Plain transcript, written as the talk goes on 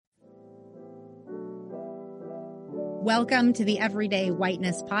Welcome to the Everyday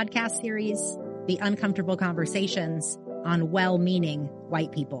Whiteness podcast series, The Uncomfortable Conversations on Well-Meaning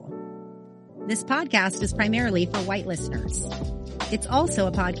White People. This podcast is primarily for white listeners. It's also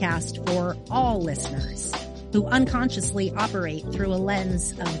a podcast for all listeners who unconsciously operate through a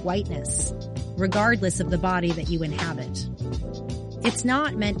lens of whiteness, regardless of the body that you inhabit. It's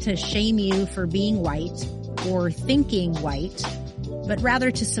not meant to shame you for being white or thinking white, but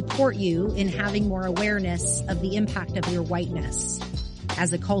rather to support you in having more awareness of the impact of your whiteness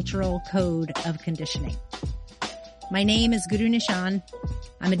as a cultural code of conditioning. My name is Guru Nishan.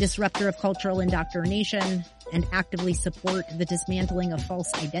 I'm a disruptor of cultural indoctrination and actively support the dismantling of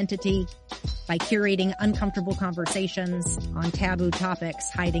false identity by curating uncomfortable conversations on taboo topics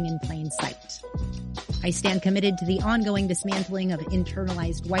hiding in plain sight. I stand committed to the ongoing dismantling of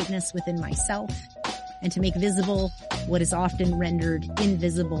internalized whiteness within myself and to make visible what is often rendered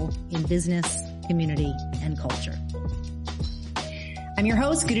invisible in business, community, and culture. I'm your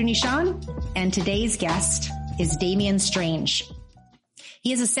host, Guru Nishan, and today's guest is Damian Strange.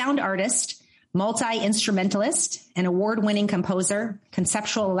 He is a sound artist, multi-instrumentalist, and award-winning composer,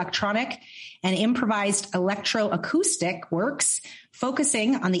 conceptual electronic, and improvised electroacoustic works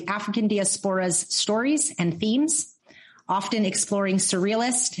focusing on the African diaspora's stories and themes, often exploring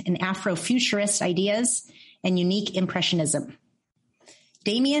surrealist and Afrofuturist ideas and unique impressionism.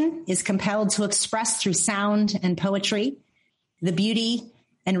 Damian is compelled to express through sound and poetry the beauty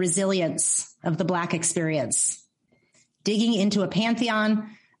and resilience of the Black experience, digging into a pantheon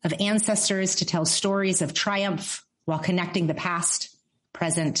of ancestors to tell stories of triumph while connecting the past,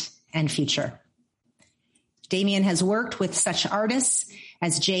 present, and future. Damian has worked with such artists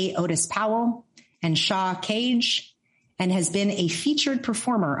as J. Otis Powell and Shaw Cage, and has been a featured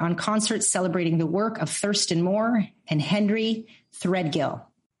performer on concerts celebrating the work of Thurston Moore and Henry Threadgill.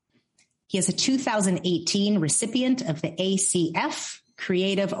 He is a 2018 recipient of the ACF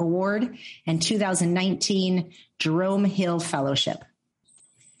Creative Award and 2019 Jerome Hill Fellowship.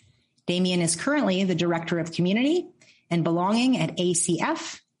 Damian is currently the Director of Community and Belonging at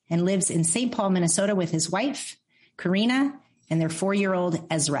ACF and lives in St. Paul, Minnesota with his wife, Karina, and their 4-year-old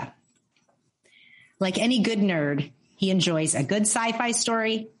Ezra. Like any good nerd, he enjoys a good sci-fi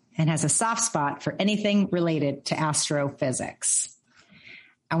story and has a soft spot for anything related to astrophysics.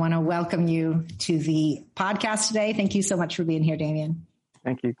 I want to welcome you to the podcast today. Thank you so much for being here, Damian.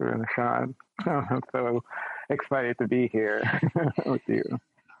 Thank you, Guru Nishan. I'm so excited to be here with you.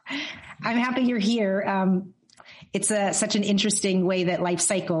 I'm happy you're here. It's such an interesting way that life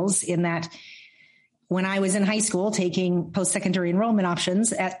cycles, in that when I was in high school taking post-secondary enrollment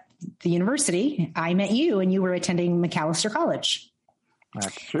options at the university, I met you and you were attending McAllister College.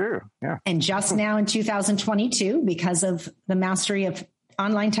 That's true. Yeah. And just now in 2022, because of the mastery of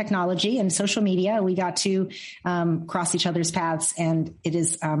online technology and social media, we got to cross each other's paths. And it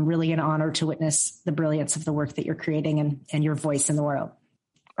is really an honor to witness the brilliance of the work that you're creating and your voice in the world.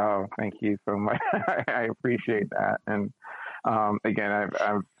 Oh, thank you so much. I appreciate that. And again,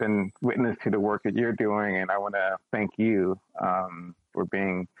 I've been witness to the work that you're doing, and I want to thank you for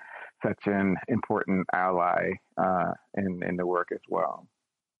being such an important ally in the work as well.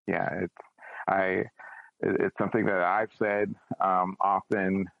 Yeah, it's something that I've said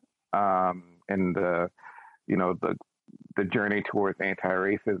often in the journey towards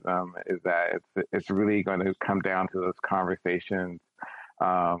anti-racism, is that it's really going to come down to those conversations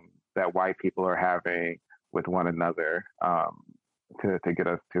that white people are having with one another to get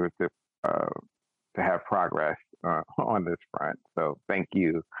us to have progress on this front. So thank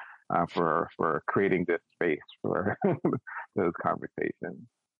you for creating this space for those conversations.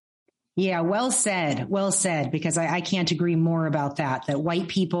 Yeah, well said, because I can't agree more about that white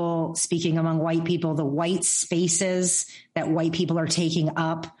people, speaking among white people, the white spaces that white people are taking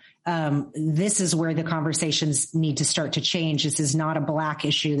up, this is where the conversations need to start to change. This is not a Black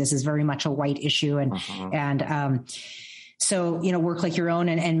issue. This is very much a white issue. So, work like your own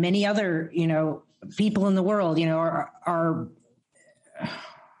and many other, people in the world, are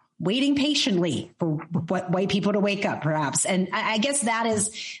waiting patiently for white people to wake up, perhaps. And I guess that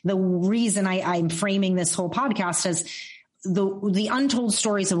is the reason I'm framing this whole podcast as the untold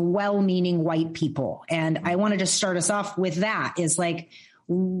stories of well-meaning white people. And I wanted to start us off with that, is like,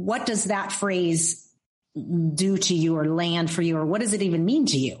 what does that phrase do to you or land for you, or what does it even mean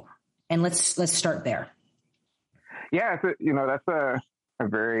to you? And let's start there. Yeah, that's a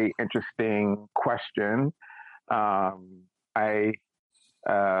very interesting question. I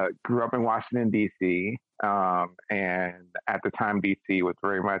grew up in Washington, D.C., and at the time, D.C. was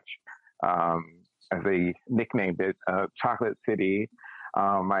very much, as they nicknamed it, Chocolate City.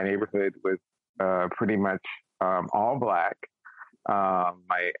 My neighborhood was pretty much all Black.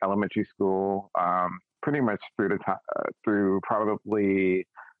 My elementary school, pretty much through probably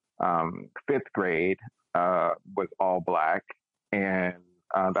fifth grade, was all Black, and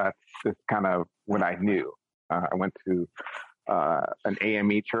that's just kind of what I knew. I went to an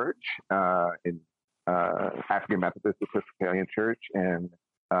AME church in African Methodist Episcopalian Church, and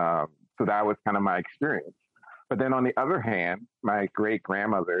so that was kind of my experience. But then on the other hand, my great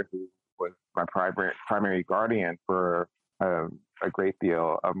grandmother, who was my primary guardian for a great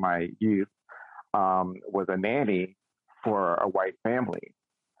deal of my youth, was a nanny for a white family.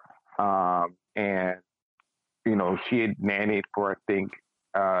 And, she had nannied for, I think,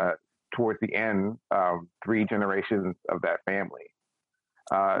 towards the end, 3 generations of that family.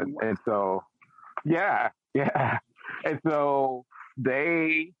 And so, yeah. And so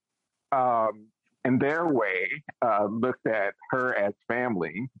they, in their way, looked at her as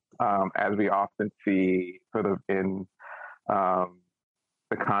family, as we often see sort of in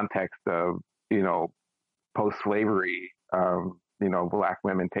the context of, post-slavery, Black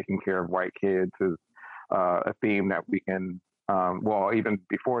women taking care of white kids is a theme that we can, even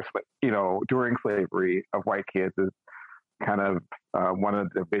before, during slavery of white kids is kind of one of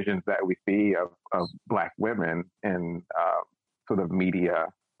the visions that we see of Black women in sort of media,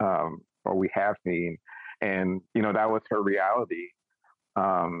 or we have seen. And, that was her reality.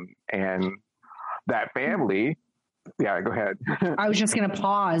 And that family, yeah, go ahead. I was just going to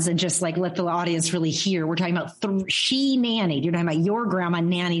pause and just let the audience really hear. We're talking about she nannied. You're talking about your grandma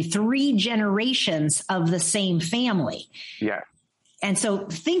nannied 3 generations of the same family. Yeah. And so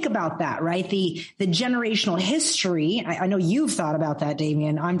think about that, right? The generational history. I know you've thought about that,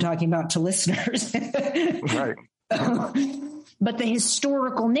 Damien. I'm talking about to listeners. Right. But the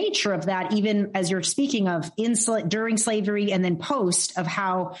historical nature of that, even as you're speaking of during slavery and then post, of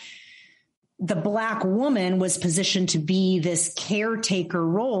how the Black woman was positioned to be this caretaker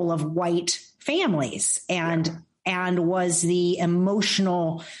role of white families and was the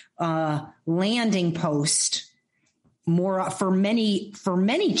emotional landing post more for many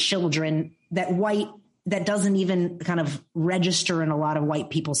children that doesn't even kind of register in a lot of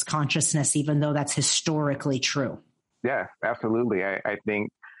white people's consciousness, even though that's historically true. Yeah, absolutely. I think,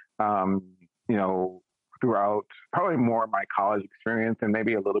 throughout probably more of my college experience and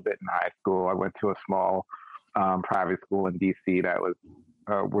maybe a little bit in high school, I went to a small private school in DC that was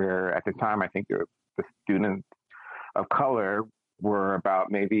where at the time I think the students of color were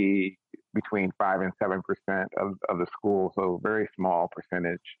about maybe between 5 and 7% of the school, so very small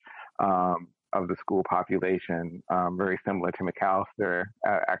percentage of the school population, very similar to McAllister,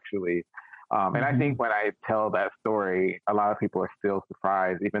 actually. And I think when I tell that story, a lot of people are still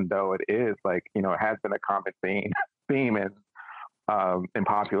surprised, even though it is it has been a common theme in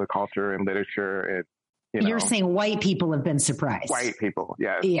popular culture and literature. And, You're saying white people have been surprised. White people,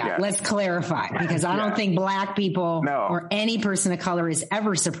 yes. Yeah, yes. Let's clarify, because I don't think Black people or any person of color is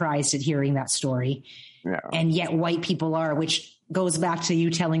ever surprised at hearing that story. No. And yet white people are, which goes back to you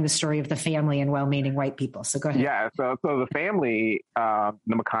telling the story of the family and well-meaning white people. So go ahead. Yeah. So the family, the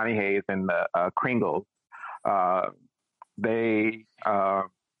McConaughey's and the Kringles, they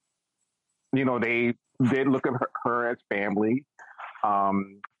did look at her as family.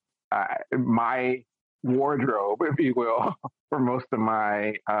 My wardrobe, if you will, for most of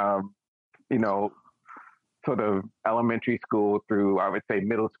my, sort of elementary school through, I would say,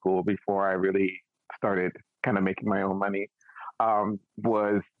 middle school, before I really started kind of making my own money,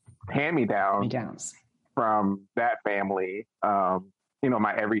 was hand-me-downs from that family,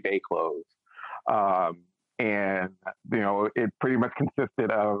 my everyday clothes. And, it pretty much consisted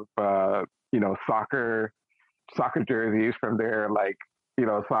of, soccer jerseys from their,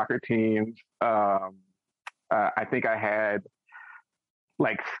 soccer teams. I think I had,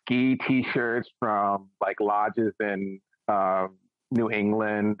 ski T-shirts from, lodges in New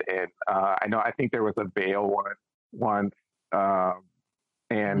England. And I think there was a veil one once.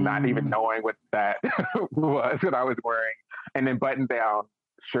 And not even knowing what that was, what I was wearing, and then button-down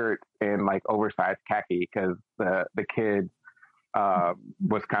shirts and oversized khaki, because the kid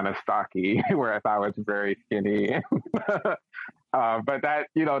was kind of stocky, whereas I was very skinny. But that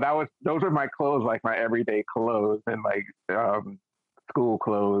those were my clothes, my everyday clothes, and school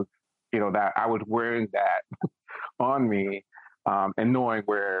clothes. That I was wearing that on me, and knowing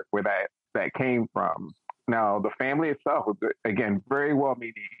where that came from. Now, the family itself was, again, very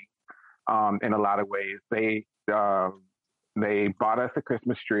well-meaning in a lot of ways. They bought us a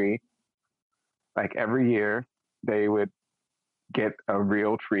Christmas tree. Every year, they would get a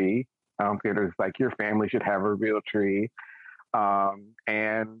real tree. There's your family should have a real tree.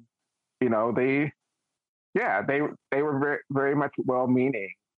 And, they Yeah, they were very, very much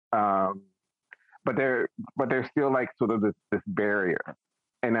well-meaning, but there's still like sort of this barrier.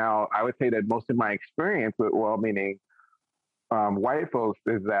 And now I would say that most of my experience with well-meaning white folks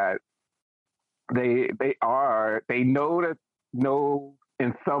is that they know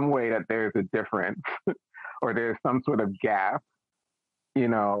in some way that there's a difference or there's some sort of gap,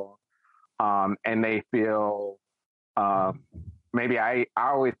 and they feel maybe I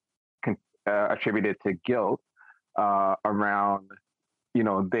always attribute it to guilt around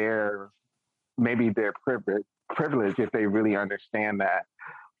their privilege if they really understand that,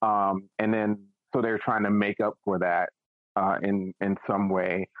 and then so they're trying to make up for that in some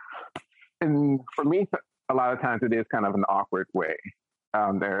way. And for me, a lot of times it is kind of an awkward way.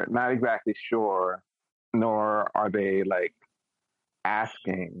 They're not exactly sure, nor are they like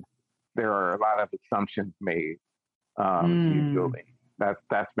asking. There are a lot of assumptions made. Usually,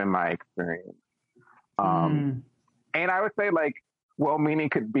 that's been my experience. And I would say like well-meaning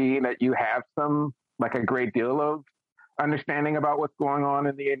could be that you have some like a great deal of understanding about what's going on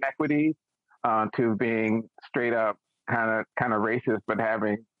in the inequities, to being straight up kind of racist, but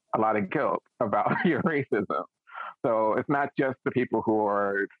having a lot of guilt about your racism. So it's not just the people who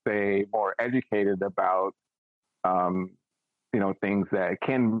are, say, more educated about, things that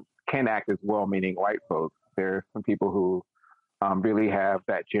can act as well-meaning white folks. There's some people who really have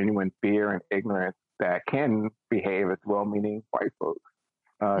that genuine fear and ignorance that can behave as well-meaning white folks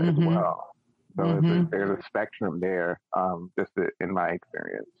as well. So there's a spectrum there, just in my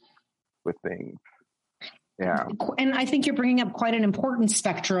experience with things. Yeah. And I think you're bringing up quite an important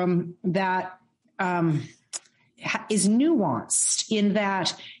spectrum that is nuanced in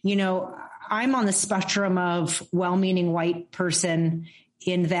that, I'm on the spectrum of well-meaning white person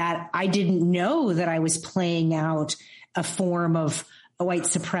in that I didn't know that I was playing out a form of white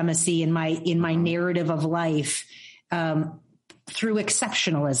supremacy in my narrative of life, through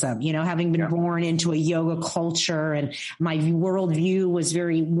exceptionalism, having been born into a yoga culture, and my worldview was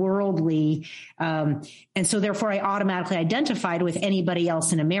very worldly. And so therefore I automatically identified with anybody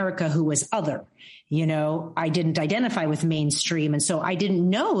else in America who was other. I didn't identify with mainstream. And so I didn't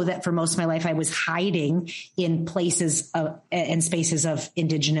know that for most of my life, I was hiding in places and spaces of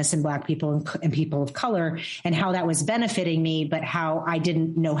Indigenous and Black people and people of color, and how that was benefiting me, but how I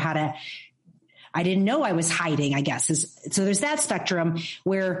didn't know I didn't know I was hiding, I guess. So there's that spectrum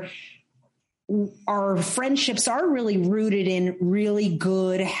where our friendships are really rooted in really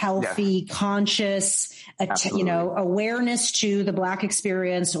good, healthy, conscious, awareness to the Black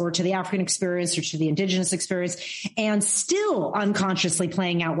experience or to the African experience or to the Indigenous experience, and still unconsciously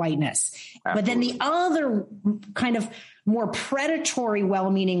playing out whiteness. Absolutely. But then the other kind of more predatory,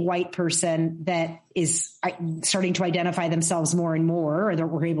 well-meaning white person that is starting to identify themselves more and more, or that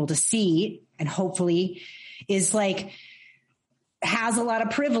we're able to see, and hopefully is like, has a lot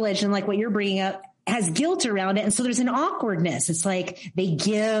of privilege, and like what you're bringing up, has guilt around it. And so there's an awkwardness. It's like they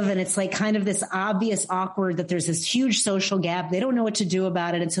give, and it's like kind of this obvious awkward that there's this huge social gap. They don't know what to do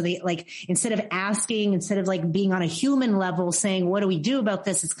about it. And so they like, instead of asking, instead of like being on a human level saying, what do we do about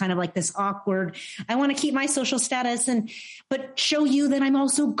this? It's kind of like this awkward, I want to keep my social status but show you that I'm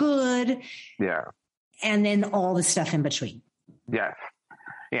also good. Yeah. And then all the stuff in between. Yes.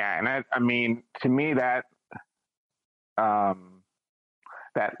 Yeah. And I mean, to me, that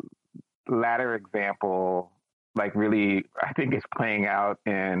latter example, like really, I think is playing out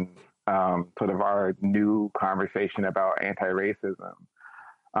in sort of our new conversation about anti-racism,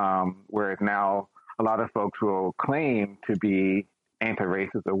 whereas now a lot of folks will claim to be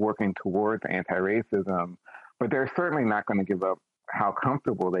anti-racist or working towards anti-racism, but they're certainly not going to give up how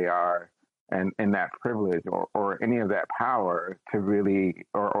comfortable they are and that privilege or any of that power to really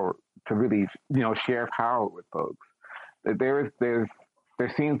or to really share power with folks.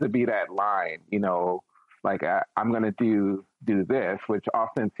 There seems to be that line, like I'm going to do this, which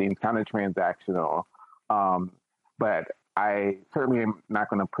often seems kind of transactional. But I certainly am not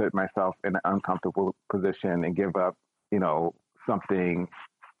going to put myself in an uncomfortable position and give up, something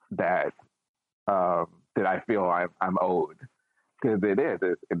that I feel I'm owed, because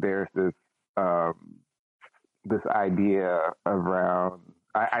there's this idea around.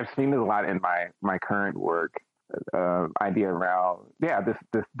 I've seen it a lot in my current work. Idea around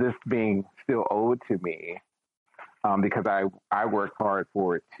this being still owed to me, because I worked hard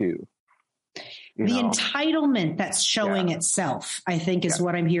for it too. The entitlement that's showing itself, I think, is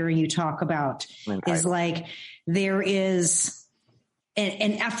what I'm hearing you talk about. Is like there is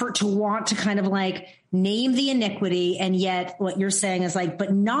an effort to want to kind of like name the iniquity, and yet what you're saying is like,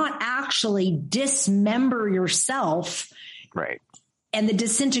 but not actually dismember yourself, right? and the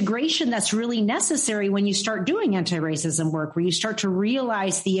disintegration that's really necessary when you start doing anti-racism work, where you start to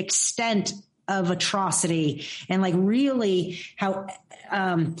realize the extent of atrocity and like really how,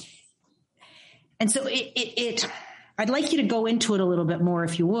 and so I'd like you to go into it a little bit more,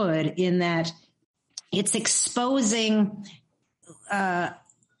 if you would, in that it's exposing a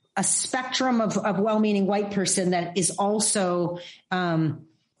spectrum of well-meaning white person that is also,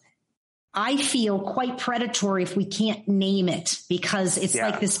 I feel, quite predatory if we can't name it, because it's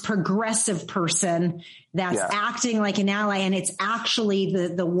like this progressive person that's acting like an ally, and it's actually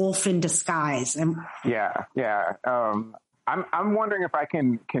the wolf in disguise. I'm wondering if I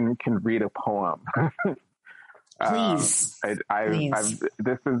can read a poem. Please. Please.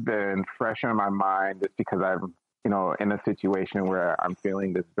 This has been fresh in my mind just because I'm, in a situation where I'm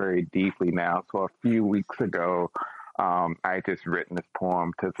feeling this very deeply now. So a few weeks ago, I just written this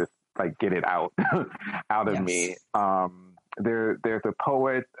poem to just like get it out of me. There's a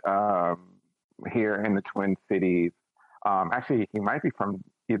poet here in the Twin Cities. Actually, he might be from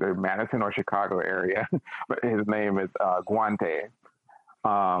either Madison or Chicago area, but his name is Guante.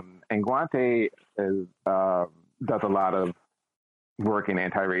 And Guante does a lot of work in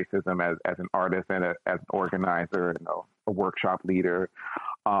anti-racism as an artist and as an organizer, a workshop leader,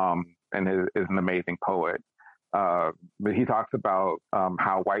 and is an amazing poet. But he talks about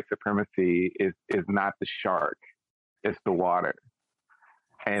how white supremacy is not the shark, it's the water.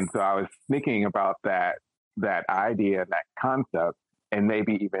 And so I was thinking about that idea, that concept, and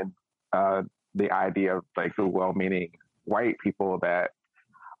maybe even the idea of like the well-meaning white people that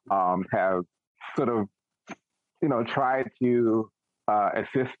have sort of, tried to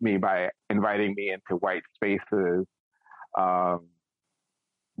assist me by inviting me into white spaces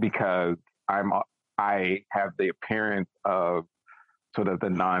because I have the appearance of sort of the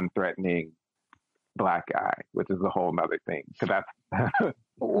non-threatening Black guy, which is a whole nother thing. So that's,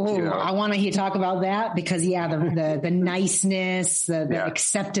 I want to talk about that because the niceness, the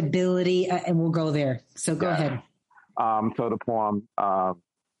acceptability, and we'll go there. So go ahead. So the poem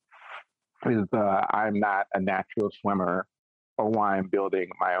is I'm not a natural swimmer or why I'm building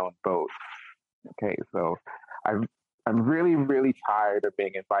my own boat. Okay, so I'm really, really tired of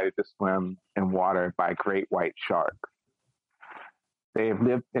being invited to swim in water by great white sharks. They have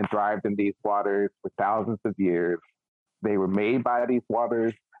lived and thrived in these waters for thousands of years. They were made by these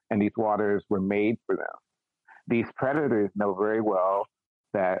waters, and these waters were made for them. These predators know very well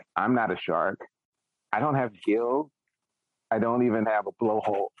that I'm not a shark. I don't have gills. I don't even have a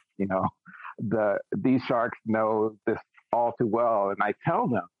blowhole. These sharks know this all too well, and I tell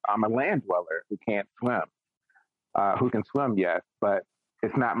them I'm a land dweller who can't swim, who can swim, yes, but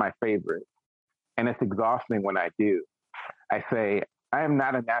it's not my favorite, and it's exhausting when I do. I say I am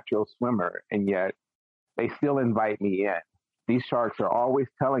not a natural swimmer, and yet they still invite me in. These sharks are always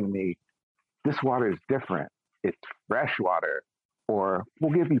telling me this water is different. It's fresh water, or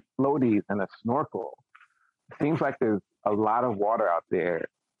we'll give you floaties and a snorkel. It seems like there's a lot of water out there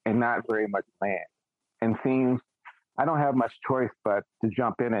and not very much land. And seems I don't have much choice but to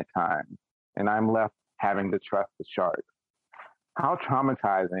jump in at times, and I'm left having to trust the sharks. How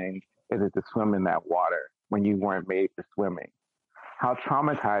traumatizing is it to swim in that water when you weren't made for swimming? How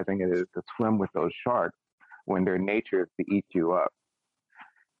traumatizing it is to swim with those sharks when their nature is to eat you up.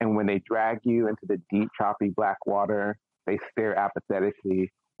 And when they drag you into the deep, choppy black water, they stare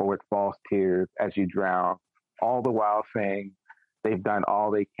apathetically or with false tears as you drown, all the while saying they've done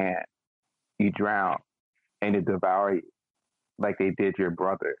all they can. You drown, and it devour you like they did your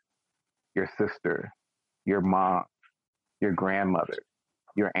brother, your sister, your mom, your grandmother,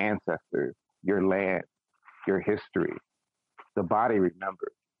 your ancestors, your land, your history. The body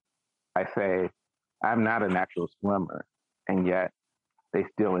remembers. I say, I'm not a natural swimmer, and yet they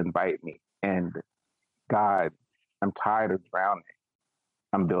still invite me. And God, I'm tired of drowning.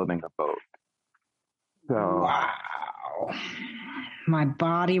 I'm building a boat. So, wow. My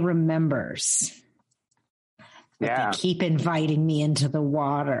body remembers. But they keep inviting me into the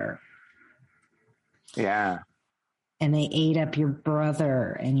water. Yeah. And they ate up your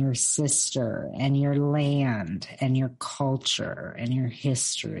brother and your sister and your land and your culture and your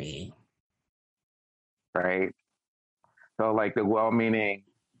history. Right. So like the well-meaning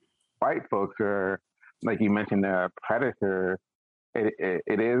white folks are, like you mentioned, the predator. It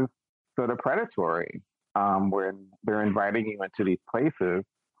is sort of predatory when they're inviting you into these places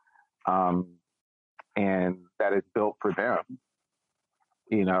and that is built for them.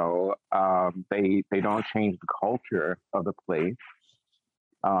 They don't change the culture of the place.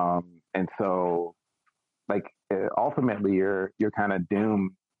 And so like ultimately you're kind of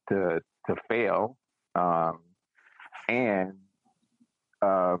doomed to fail. And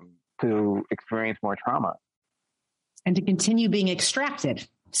to experience more trauma. And to continue being extracted.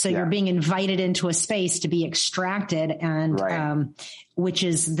 So you're being invited into a space to be extracted, and which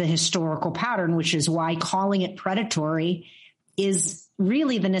is the historical pattern, which is why calling it predatory is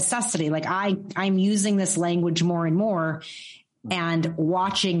really the necessity. Like I'm using this language more and more, and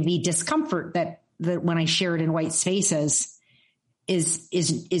watching the discomfort that when I share it in white spaces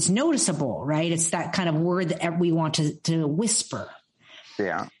is noticeable, right? It's that kind of word that we want to whisper.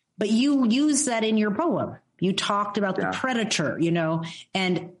 Yeah. But you use that in your poem. You talked about the predator,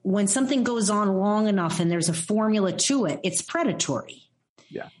 and when something goes on long enough and there's a formula to it, it's predatory.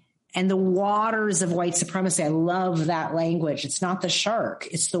 Yeah. And the waters of white supremacy, I love that language. It's not the shark,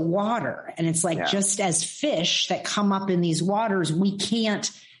 it's the water. And it's like, just as fish that come up in these waters, we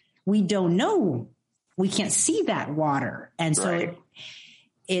don't know. We can't see that water. And so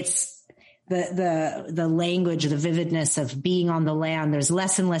it's the language, the vividness of being on the land. There's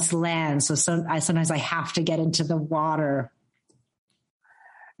less and less land. So sometimes I have to get into the water.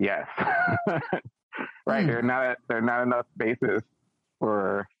 Yes. Right. There are not enough spaces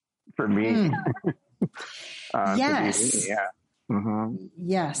for me. Yes.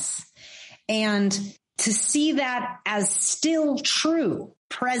 Yes. And to see that as still true,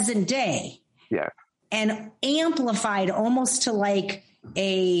 present day. Yes. And amplified almost to like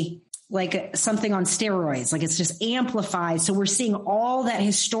something on steroids, like it's just amplified. So we're seeing all that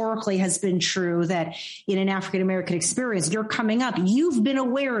historically has been true, that in an African-American experience, you're coming up, you've been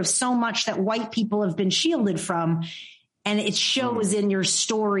aware of so much that white people have been shielded from. And it shows in your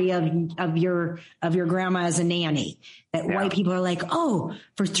story of your grandma as a nanny, that white people are like, oh,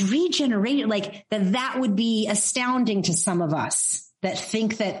 for 3 generations, like that would be astounding to some of us that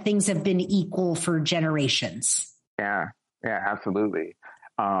think that things have been equal for generations. Yeah, absolutely.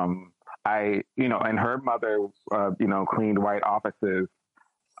 And her mother, cleaned white offices,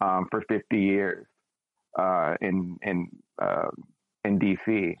 for 50 years, in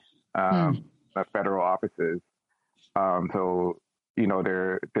DC, federal offices. So,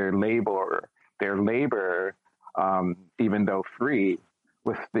 their labor, even though free,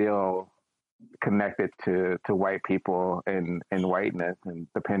 was still connected to white people and whiteness, and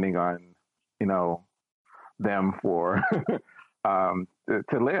depending on, them for,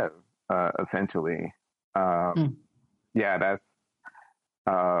 to live, essentially. That's,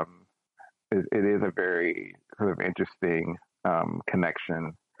 it is a very sort of interesting,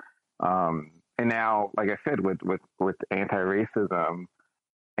 connection. And now, like I said, with anti-racism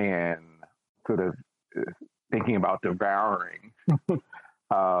and sort of thinking about devouring,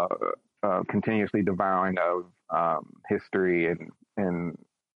 continuously devouring of history and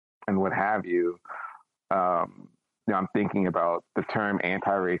what have you, I'm thinking about the term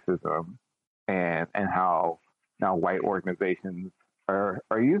anti-racism and how now white organizations are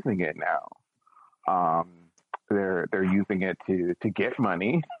using it now. They're using it to get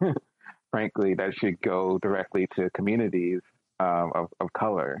money. Frankly, that should go directly to communities of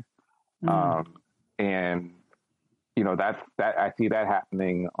color. And that's that. I see that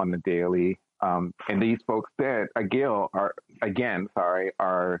happening on the daily. And these folks that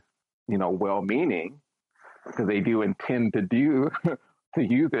are well-meaning, because they do intend to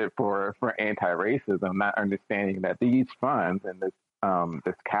use it for anti-racism, not understanding that these funds and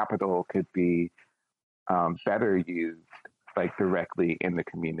this capital could be better used, like directly in the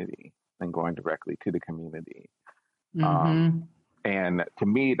community and going directly to the community. And to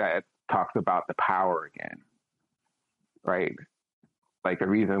me, that talks about the power again, right? Like the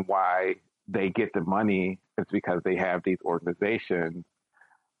reason why they get the money is because they have these organizations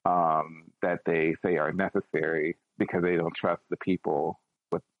that they say are necessary, because they don't trust the people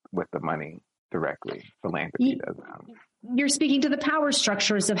with the money directly. Philanthropy does that. You're speaking to the power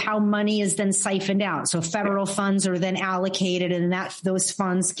structures of how money is then siphoned out. So federal funds are then allocated, and those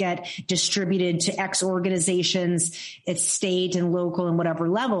funds get distributed to X organizations at state and local and whatever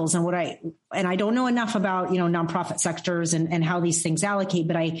levels. And I don't know enough about, nonprofit sectors and how these things allocate,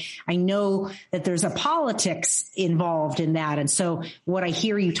 but I know that there's a politics involved in that. And so what I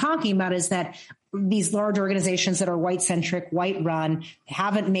hear you talking about is that these large organizations that are white-centric, white-run,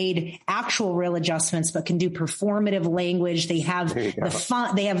 haven't made actual real adjustments, but can do performative language. They have they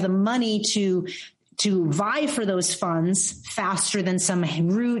have the money to vie for those funds faster than some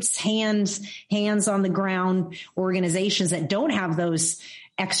roots, hands on the ground organizations that don't have those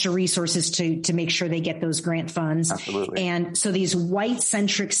extra resources to make sure they get those grant funds. Absolutely. And so these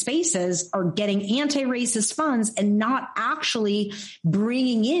white-centric spaces are getting anti-racist funds and not actually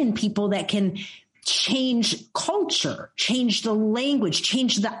bringing in people that can change culture, change the language,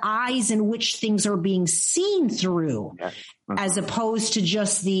 change the eyes in which things are being seen through. Yes. as opposed to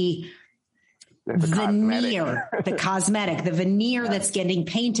just the veneer, the cosmetic, the veneer that's getting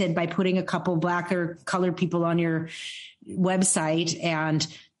painted by putting a couple Black or colored people on your website and,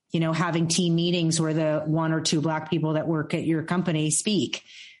 having team meetings where the 1 or 2 Black people that work at your company speak.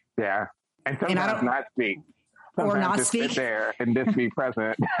 Yeah. And sometimes not speak. Sometimes or not just speak sit there and just be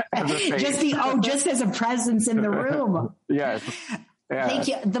present. just as a presence in the room. Yes. Yeah. Thank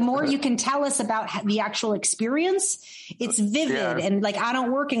you. The more you can tell us about the actual experience, it's vivid. Yeah. And I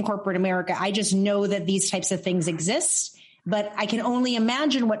don't work in corporate America. I just know that these types of things exist, but I can only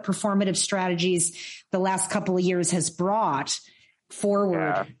imagine what performative strategies the last couple of years has brought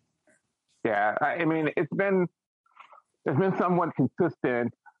forward. Yeah. I mean, it's been somewhat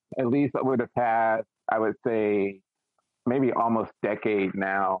consistent, at least over the past, I would say, maybe almost decade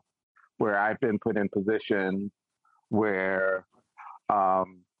now, where I've been put in positions where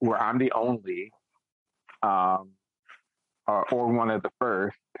I'm the only, or one of the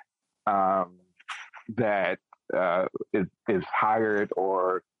first that is hired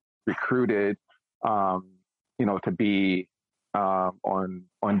or recruited, to be on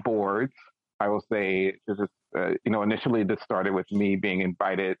boards. I will say, initially this started with me being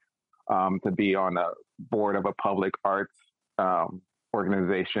invited to be on a board of a public arts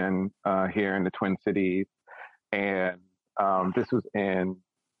organization here in the Twin Cities. And this was I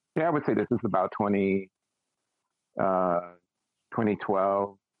would say this is about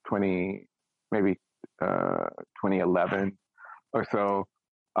 2012, 2011 or so.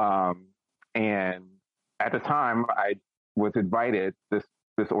 And at the time I was invited, this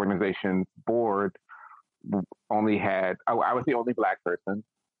organization's board only had, I was the only Black person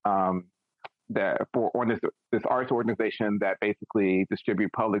on this arts organization that basically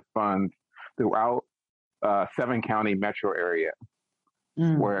distribute public funds throughout 7-county metro area,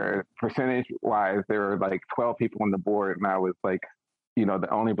 where percentage-wise there were 12 people on the board, and I was the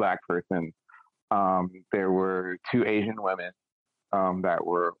only Black person. There were 2 Asian women that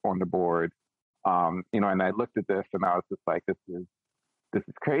were on the board, and I looked at this and I was just like, this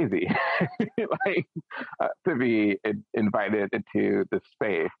is crazy, to be invited into this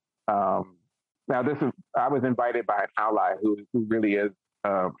space. Now I was invited by an ally who really is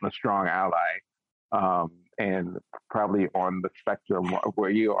a strong ally, and probably on the spectrum of where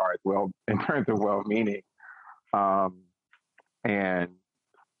you are as well in terms of well-meaning.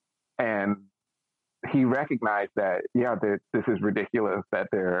 And he recognized that, this is ridiculous that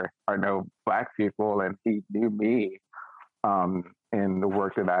there are no Black people, and he knew me in the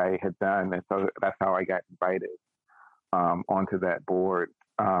work that I had done. And so that's how I got invited onto that board.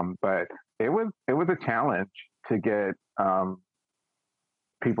 But it was a challenge to get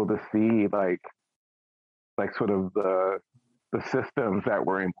people to see sort of the systems that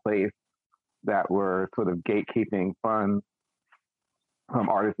were in place that were sort of gatekeeping funds from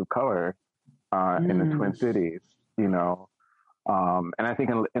artists of color in the Twin Cities, and I think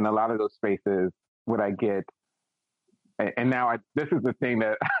in a lot of those spaces, what I get, and now this is the thing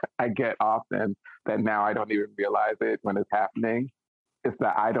that I get often, that now I don't even realize it when it's happening, is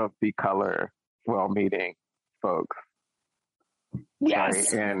that I don't see color well-meaning folks.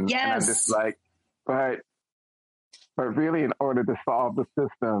 Yes. Right? And I'm just but really, in order to solve the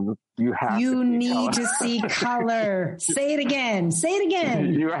systems, you need to see color. Say it again.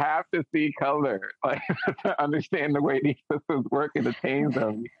 You have to see color, to understand the way these systems work and to change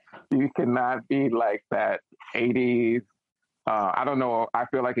them. You cannot be like that 80s. I don't know. I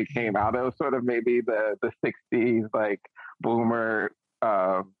feel like it came out of sort of maybe the 60s, boomer,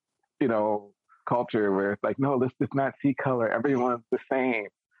 culture where it's no, let's just not see color. Everyone's the same.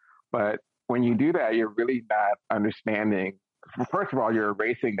 But when you do that, you're really not understanding. First of all, you're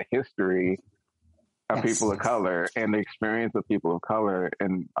erasing the history of people of color and the experience of people of color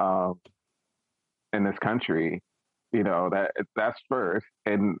in this country. That's first,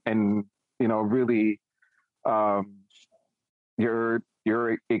 and really, you're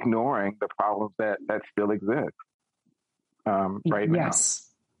ignoring the problems that still exist right now.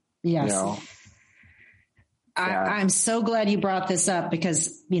 Yes. I'm so glad you brought this up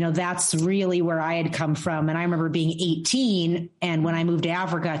because, that's really where I had come from. And I remember being 18. And when I moved to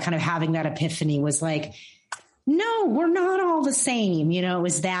Africa, kind of having that epiphany was no, we're not all the same. It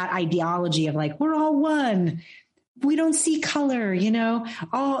was that ideology of we're all one. We don't see color,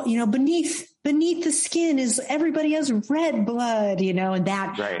 beneath the skin is everybody has red blood, and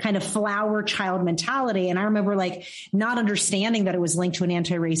that kind of flower child mentality. And I remember not understanding that it was linked to an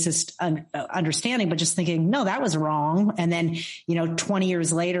anti-racist understanding, but just thinking, no, that was wrong. And then, 20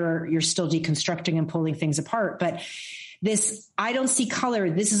 years later, you're still deconstructing and pulling things apart. But I don't see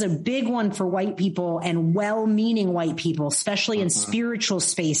color. This is a big one for white people and well-meaning white people, especially in spiritual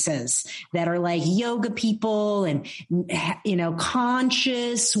spaces that are like yoga people and,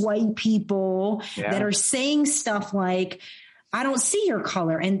 conscious white people that are saying stuff like, I don't see your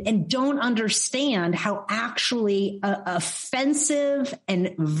color and don't understand how actually offensive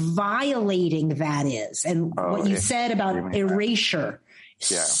and violating that is. And what you said about erasure.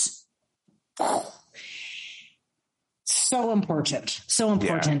 Yeah. So important.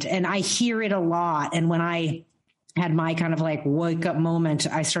 Yeah. And I hear it a lot. And when I had my kind of like wake up moment,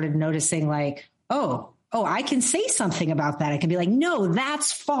 I started noticing like, oh, I can say something about that. I can be like, no,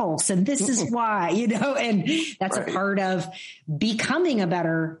 that's false. And this is why, and that's a part of becoming a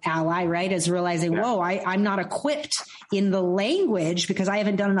better ally, right? Is realizing, whoa, I'm not equipped in the language because I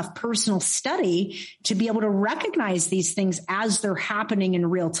haven't done enough personal study to be able to recognize these things as they're happening in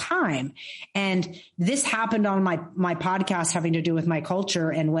real time. And this happened on my podcast having to do with my culture.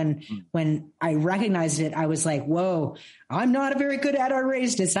 And when I recognized it, I was like, whoa, I'm not a very good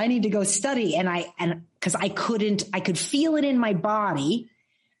anti-racist. I need to go study. And because I could feel it in my body,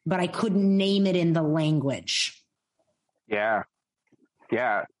 but I couldn't name it in the language. Yeah.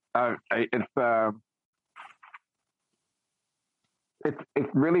 It's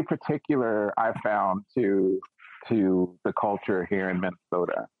really particular, I found, to the culture here in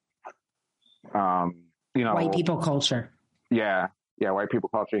Minnesota. White people culture. Yeah, white people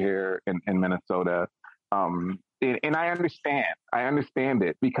culture here in Minnesota. And I understand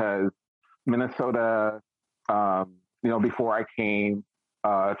it because Minnesota, before I came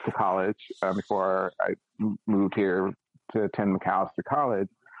to college, before I moved here to attend McAllister College,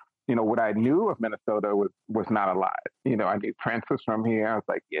 what I knew of Minnesota was not a lot. I knew Prince was from here. I was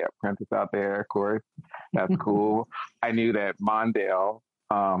like, yeah, Prince is out there, of course. That's cool. I knew that Mondale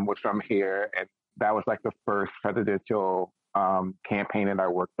was from here, and that was like the first presidential campaign that I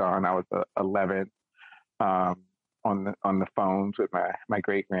worked on. I was 11 on the phones with my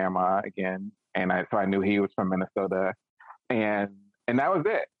great grandma again, and so I knew he was from Minnesota, and that was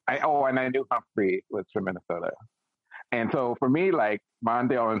it. And I knew Humphrey was from Minnesota. And so for me, like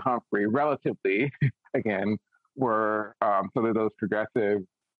Mondale and Humphrey, relatively, again, were sort of those progressive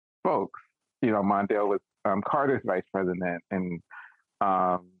folks. Mondale was Carter's vice president, and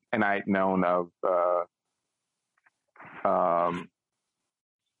I'd known of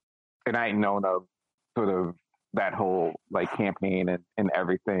sort of that whole like campaign and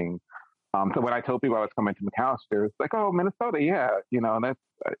everything. So when I told people I was coming to McAllister, it's like, oh, Minnesota, yeah, that's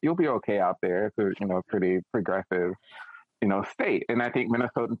you'll be okay out there. It's a pretty progressive, state. And I think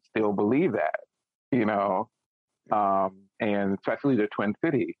Minnesotans still believe that, and especially the Twin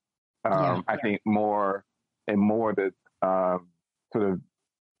Cities. I think more and more that sort of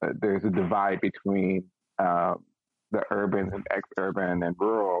there's a divide between the urban and ex-urban and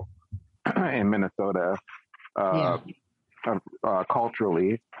rural in Minnesota.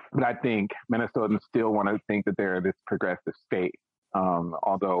 Culturally, but I think Minnesotans still want to think that they're this progressive state,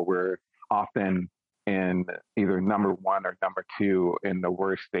 although we're often in either number one or number two in the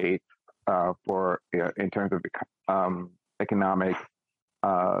worst states in terms of economic,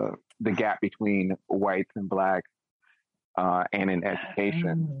 the gap between whites and blacks, and in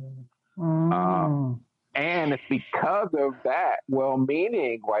education. And it's because of that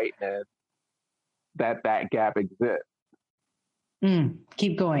well-meaning whiteness that gap exists.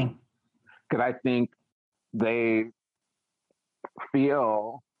 Keep going. Because I think they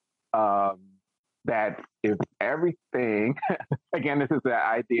feel that if everything, again, this is the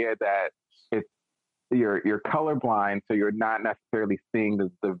idea that it's you're colorblind, so you're not necessarily seeing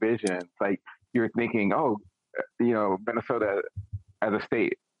the vision. Like you're thinking, Minnesota as a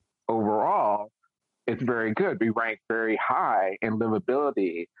state overall, it's very good. We rank very high in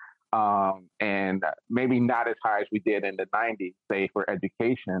livability. And maybe not as high as we did in the 90s, say, for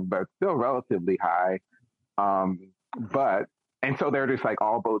education, but still relatively high. And so they're just like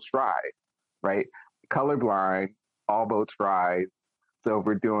all boats rise, right? Colorblind, all boats rise. So if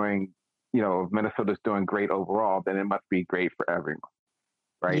we're doing, if Minnesota's doing great overall, then it must be great for everyone,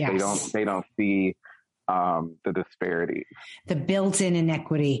 right? Yes. They don't see the disparities, the built-in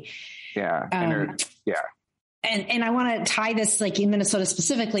inequity. Yeah. And I want to tie this, like in Minnesota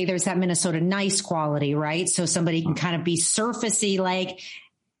specifically, there's that Minnesota nice quality, right? So somebody can kind of be surfacey, like,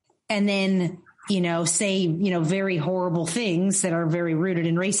 and then, say, very horrible things that are very rooted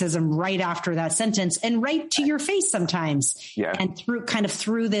in racism right after that sentence and right to your face sometimes. Yeah. And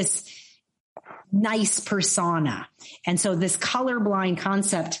through this nice persona. And so this colorblind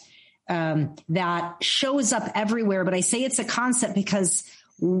concept that shows up everywhere, but I say it's a concept because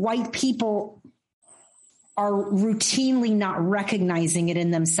white people are routinely not recognizing it in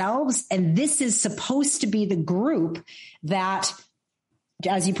themselves. And this is supposed to be the group that,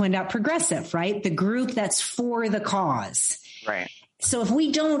 as you pointed out, progressive, right? The group that's for the cause. Right. So if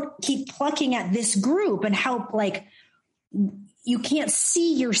we don't keep plucking at this group and help, like, you can't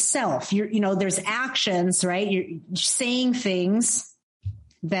see yourself, there's actions, right? You're saying things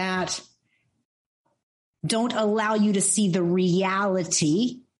that don't allow you to see the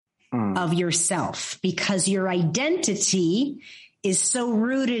reality of yourself, because your identity is so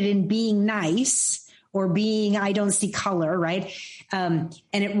rooted in being nice or being, I don't see color, right? And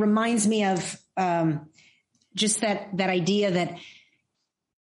it reminds me of just that idea that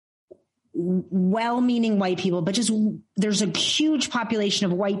well-meaning white people, but just there's a huge population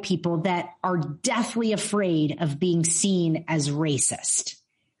of white people that are deathly afraid of being seen as racist.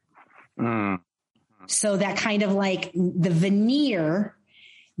 So that kind of like the veneer,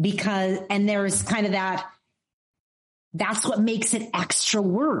 and there's kind of that's what makes it extra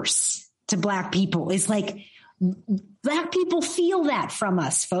worse to Black people, is like Black people feel that from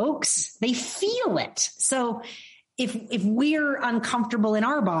us, folks. They feel it. So if we're uncomfortable in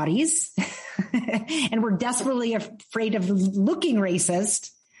our bodies and we're desperately afraid of looking racist,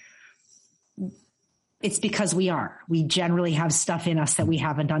 it's because we generally have stuff in us that we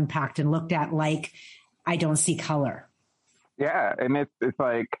haven't unpacked and looked at, like, I don't see color. Yeah. And it's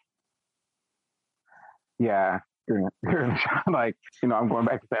like, yeah, like, I'm going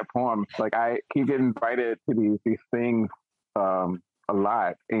back to that poem. Like, I keep getting invited to these things a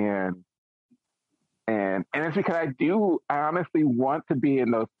lot. And it's because I honestly want to be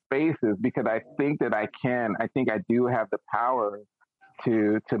in those spaces, because I think that I do have the power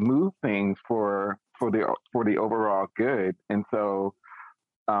to move things for the overall good. And so,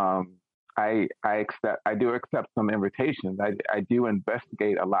 I do accept some invitations. I do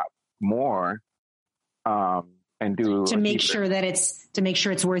investigate a lot more, and do to make sure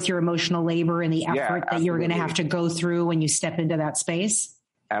it's worth your emotional labor and the effort that you're going to have to go through when you step into that space.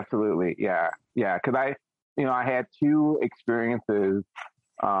 Absolutely. Yeah. Yeah. Cause I had two experiences,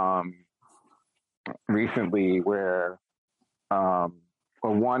 recently where, or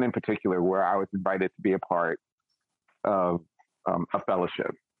one in particular where I was invited to be a part of, a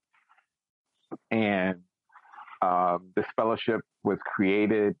fellowship. And, this fellowship was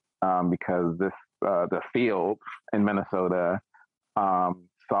created, because the field in Minnesota,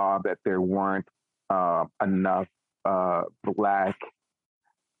 saw that there weren't, enough, Black,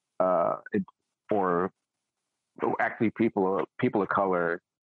 or actually people of color,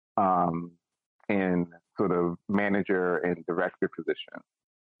 in sort of manager and director positions.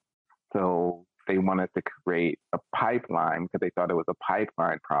 So they wanted to create a pipeline, because they thought it was a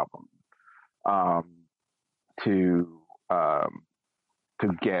pipeline problem, to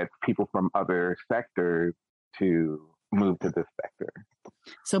get people from other sectors to move to this sector.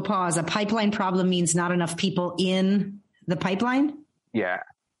 So pause. A pipeline problem means not enough people in the pipeline? Yeah.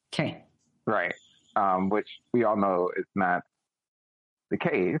 Okay. Right. Which we all know is not the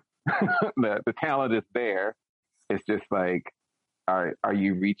case. the talent is there. It's just like, are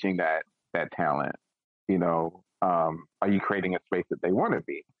you reaching that talent? Are you creating a space that they want to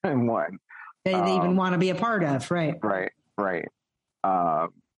be in one? They even want to be a part of, right? Right.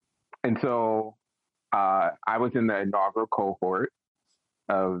 And so I was in the inaugural cohort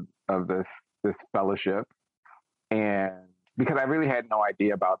of this fellowship, and because I really had no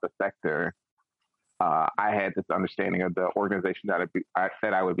idea about the sector, I had this understanding of the organization that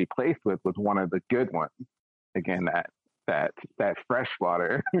I would be placed with was one of the good ones. Again, that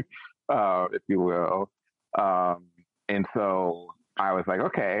freshwater, if you will. And so I was like,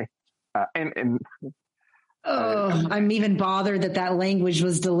 okay. I'm even bothered that language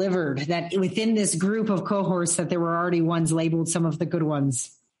was delivered, that within this group of cohorts that there were already ones labeled some of the good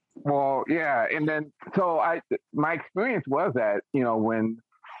ones. Well, yeah. And then, so my experience was that, when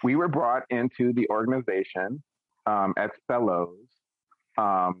we were brought into the organization, as fellows,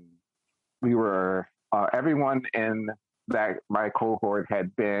 we were, everyone in my cohort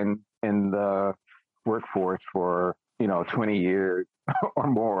had been in the workforce for, 20 years or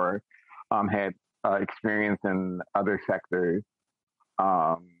more, had experience in other sectors,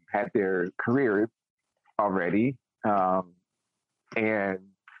 had their careers already. And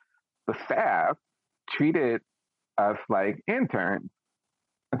the staff treated us like interns,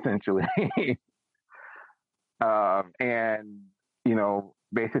 essentially. And,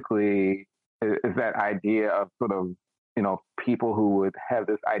 basically is that idea of sort of, people who would have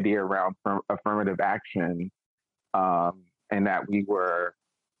this idea around affirmative action, and that we were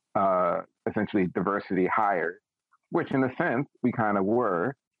essentially diversity hires, which in a sense we kind of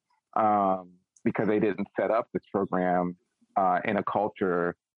were. because they didn't set up this program in a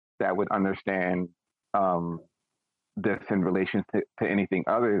culture that would understand this in relation to anything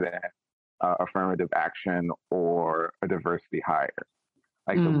other than affirmative action or a diversity hire.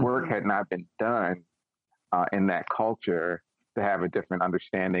 Like the work had not been done in that culture to have a different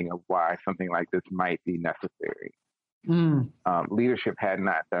understanding of why something like this might be necessary. Leadership had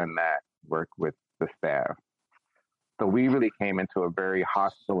not done that work with the staff. So we really came into a very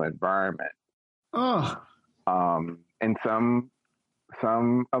hostile environment. And some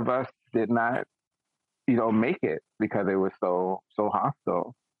of us did not, make it because it was so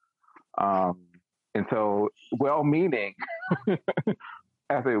hostile. And so well-meaning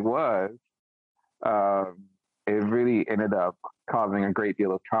as it was, it really ended up causing a great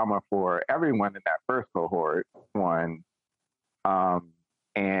deal of trauma for everyone in that first cohort, one. And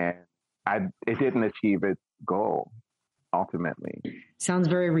it didn't achieve its goal, ultimately. Sounds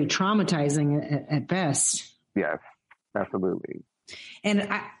very re-traumatizing at best. Yes, absolutely. And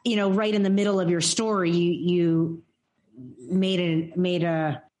right in the middle of your story, you made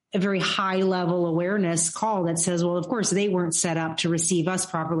a very high level awareness call that says, well, of course they weren't set up to receive us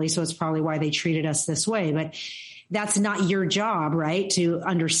properly. So it's probably why they treated us this way, but that's not your job, right? To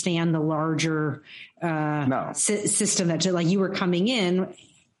understand the larger system that like you were coming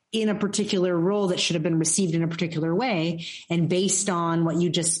in a particular role that should have been received in a particular way. And based on what you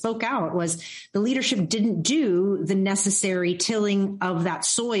just spoke out was the leadership didn't do the necessary tilling of that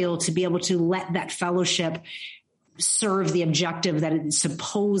soil to be able to let that fellowship serve the objective that it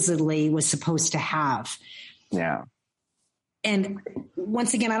supposedly was supposed to have. Yeah. And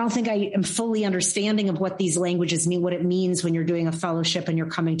once again, I don't think I am fully understanding of what these languages mean, what it means when you're doing a fellowship and you're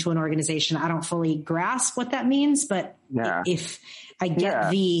coming to an organization. I don't fully grasp what that means, but if I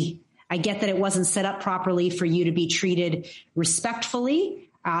get I get that it wasn't set up properly for you to be treated respectfully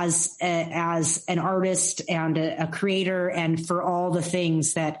as an artist and a creator, and for all the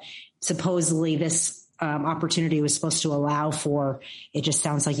things that supposedly this opportunity was supposed to allow for. It just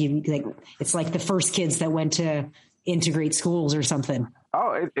sounds like it's like the first kids that went to integrate schools or something.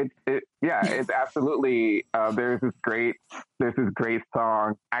 Oh, it's absolutely. There's this great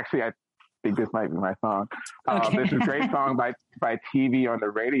song. Actually, I think this might be my song. Okay. There's this great song by TV on the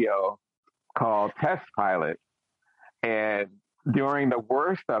radio called Test Pilot. And during the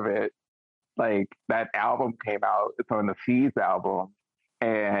worst of it, like that album came out. It's on the Seeds album.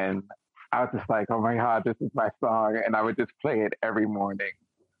 And I was just like, oh my God, this is my song. And I would just play it every morning,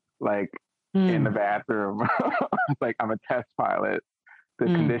 like in the bathroom. Like, I'm a test pilot. The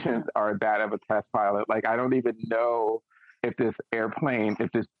conditions are that of a test pilot. Like, I don't even know if this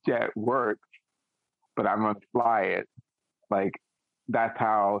jet works, but I'm going to fly it. Like, that's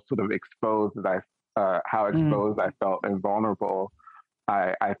how sort of exposed I felt and vulnerable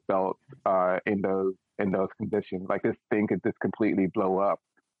I felt in those conditions. Like, this thing could just completely blow up.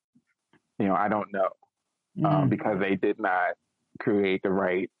 I don't know, because they did not create the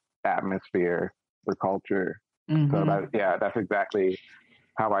right atmosphere or culture. So that's exactly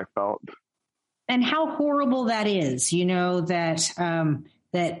how I felt. And how horrible that is,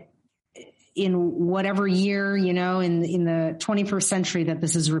 that in whatever year, in the 21st century that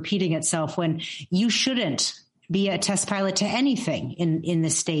this is repeating itself, when you shouldn't be a test pilot to anything in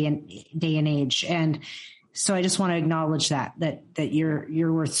this day and age. And so I just want to acknowledge that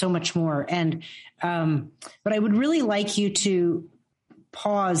you're worth so much more. And, but I would really like you to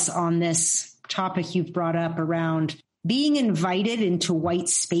pause on this topic you've brought up around being invited into white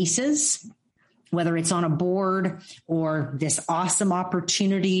spaces, whether it's on a board or this awesome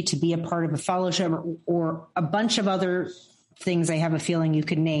opportunity to be a part of a fellowship or a bunch of other things I have a feeling you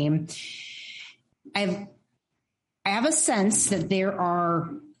could name. I have a sense that there are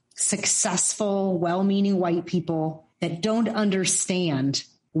successful, well-meaning white people that don't understand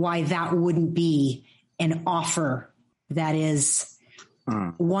why that wouldn't be an offer that is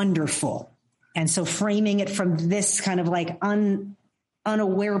wonderful. And so framing it from this kind of like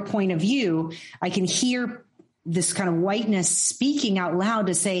unaware point of view, I can hear this kind of whiteness speaking out loud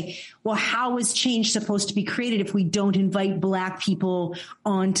to say, well, how is change supposed to be created if we don't invite Black people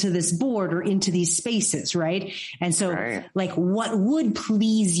onto this board or into these spaces, right? And so like, what would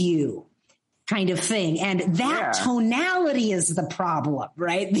please you kind of thing? And that tonality is the problem,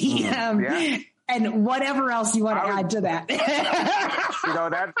 right? And whatever else you want to add to that.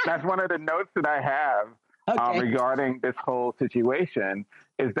 That's one of the notes that I have regarding this whole situation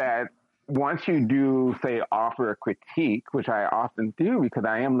is that once you do, say, offer a critique, which I often do because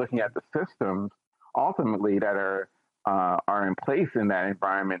I am looking at the systems ultimately that are in place in that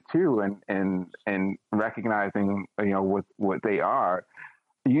environment too, and recognizing what they are.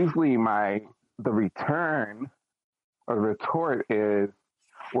 Usually the return or retort is,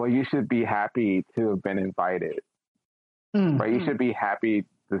 well, you should be happy to have been invited, right? You should be happy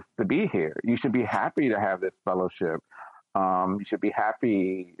to be here. You should be happy to have this fellowship. You should be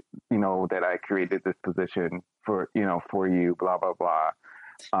happy, that I created this position for you, blah, blah, blah.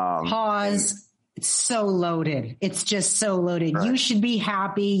 Pause. It's so loaded. It's just so loaded. Right. You should be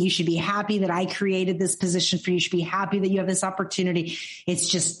happy. You should be happy that I created this position for you. You should be happy that you have this opportunity. It's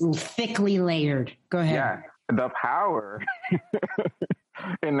just thickly layered. Go ahead. Yeah. The power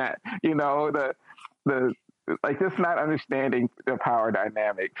in that, the like just not understanding the power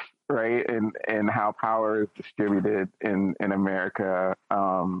dynamics, right? And how power is distributed in America.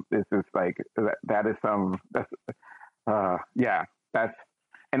 It's just like,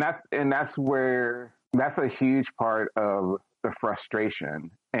 that's a huge part of the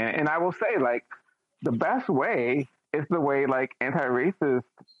frustration. And I will say, like, the best way is the way, like, anti-racists,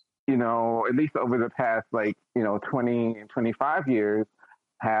 at least over the past, 20 and 25 years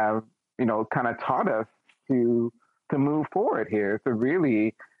have, kind of taught us to move forward here, to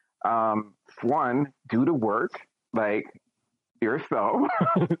really, one, do the work, like, yourself,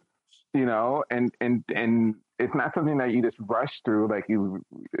 and it's not something that you just rush through.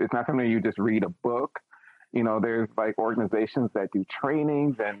 It's not something you just read a book. There's like organizations that do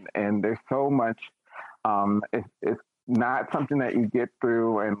trainings and there's so much, it's not something that you get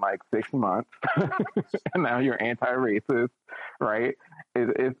through in like 6 months. And now you're anti-racist, right?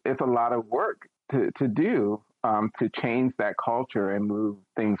 It's a lot of work to do, to change that culture and move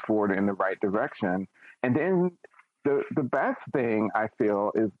things forward in the right direction. And then the best thing I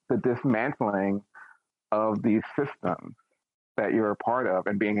feel is the dismantling of these systems that you're a part of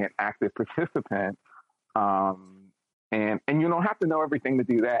and being an active participant. And you don't have to know everything to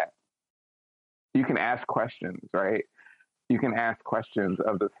do that. You can ask questions, right? You can ask questions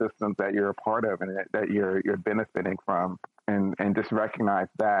of the systems that you're a part of and that you're benefiting from, and just recognize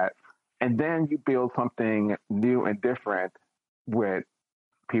that. And then you build something new and different with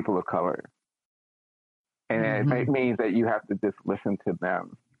people of color. And it means that you have to just listen to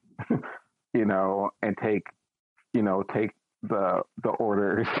them, and take the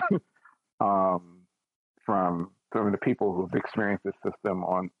orders from the people who've experienced the system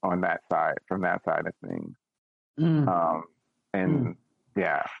on that side, from that side of things.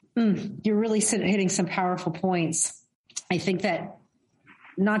 Yeah. You're really hitting some powerful points. I think that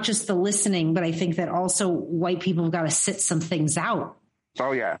not just the listening, but I think that also white people have got to sit some things out.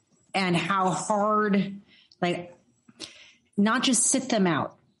 Oh, yeah. And how hard, not just sit them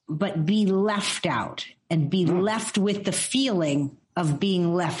out, but be left out and be left with the feeling of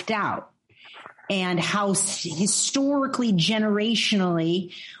being left out. And how historically,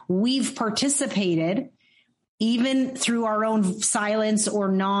 generationally, we've participated, even through our own silence or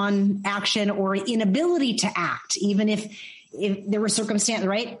non-action or inability to act, even if there were circumstances,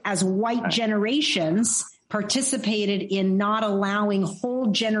 right? As white generations participated in not allowing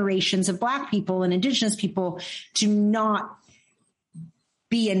whole generations of Black people and Indigenous people to not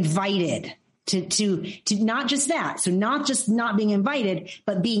be invited to not just that. So not just not being invited,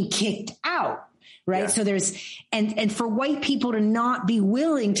 but being kicked out. Right. Yeah. So there's, and for white people to not be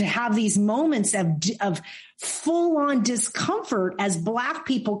willing to have these moments of full on discomfort as Black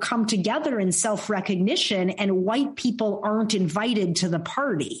people come together in self-recognition and white people aren't invited to the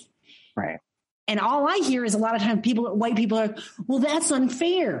party. Right. And all I hear is a lot of times white people are, well, that's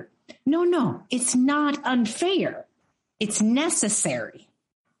unfair. No, it's not unfair. It's necessary.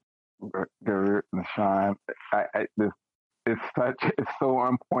 Sean, it's so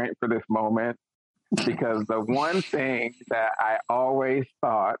on point for this moment. Because the one thing that I always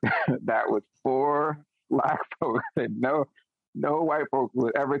thought that was for Black folks that no white folks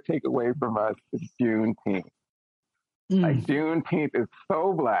would ever take away from us is Juneteenth. Like, Juneteenth is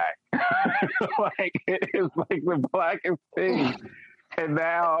so Black. It is like the Blackest thing. And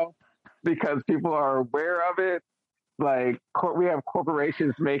now, because people are aware of it, we have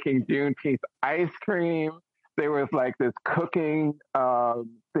corporations making Juneteenth ice cream. There was this cooking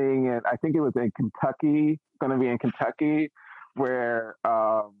thing, and I think it was in Kentucky, going to be in Kentucky, where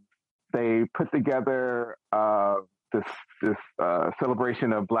they put together this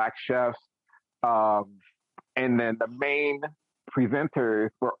celebration of Black chefs, and then the main presenters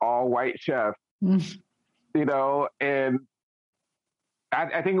were all white chefs, and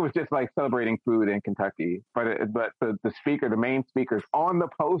I think it was just celebrating food in Kentucky, but the main speakers on the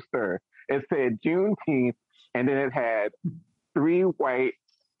poster, it said Juneteenth, and then it had 3 white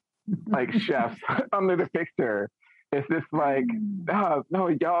chefs under the picture. It's just no,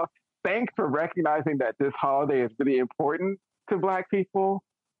 y'all, thanks for recognizing that this holiday is really important to Black people,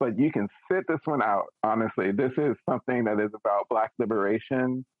 but you can sit this one out. Honestly, this is something that is about Black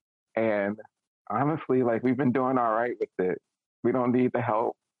liberation. And honestly, like, we've been doing all right with it. We don't need the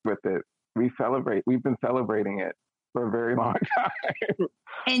help with it. We've been celebrating it for a very long time.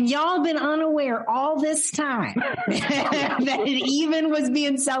 And y'all been unaware all this time that it even was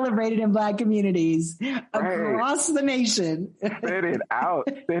being celebrated in Black communities across the nation. Sit it out.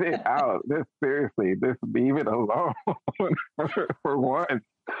 This, seriously, just leave it alone for once,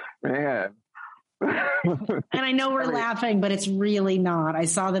 man. And I know we're laughing, but it's really not. I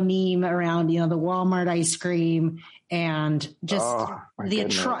saw the meme around, the Walmart ice cream, and just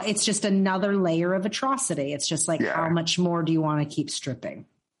it's just another layer of atrocity. It's just like, how much more do you want to keep stripping?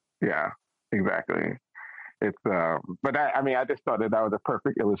 Yeah, exactly. It's, but I just thought that was a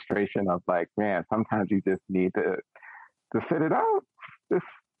perfect illustration of, like, man, sometimes you just need to sit it out. Just,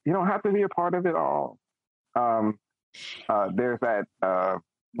 you don't have to be a part of it all. There's that,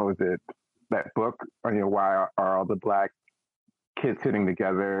 what was it? That book, why are all the Black kids sitting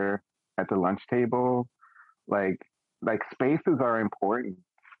together at the lunch table? Like spaces are important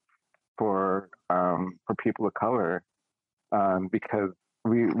for people of color, because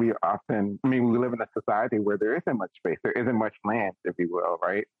we often, we live in a society where there isn't much space, there isn't much land, if you will,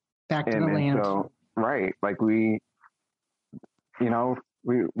 right? Back to the land. So, right, like we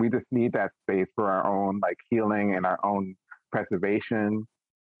just need that space for our own, like, healing and our own preservation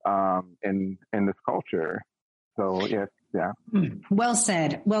in this culture. So yeah. Well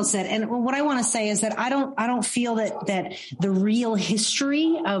said. And what I want to say is that I don't feel that the real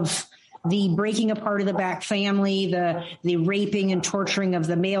history of the breaking apart of the Black family, the raping and torturing of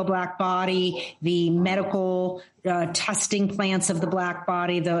the male Black body, the medical testing plants of the Black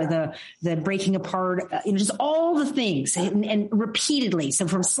body, the breaking apart, just all the things, and repeatedly. So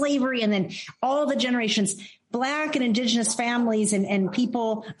from slavery and then all the generations, Black and Indigenous families and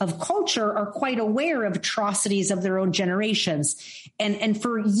people of culture are quite aware of atrocities of their own generations. And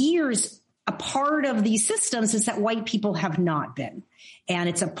for years, a part of these systems is that white people have not been. And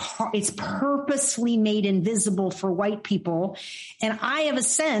it's purposely made invisible for white people. And I have a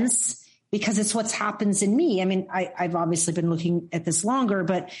sense, because it's what happens in me. I mean, I've obviously been looking at this longer,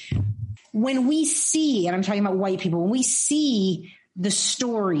 but when we see, and I'm talking about white people, when we see the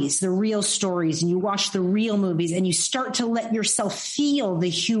stories, the real stories, and you watch the real movies, and you start to let yourself feel the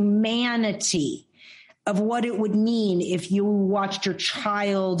humanity of what it would mean if you watched your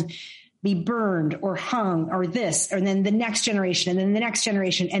child be burned or hung or this, and then the next generation, and then the next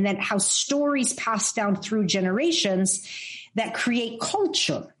generation, and then how stories pass down through generations that create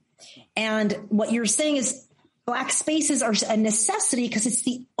culture. And what you're saying is Black spaces are a necessity because it's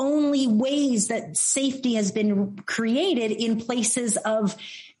the only ways that safety has been created in places of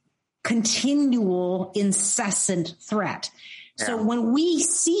continual, incessant threat. So when we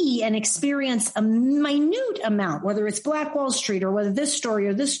see and experience a minute amount, whether it's Black Wall Street or whether this story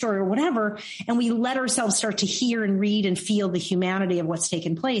or whatever, and we let ourselves start to hear and read and feel the humanity of what's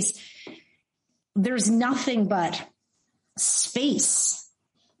taken place, there's nothing but space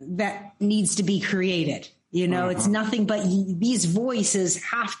that needs to be created. It's nothing but these voices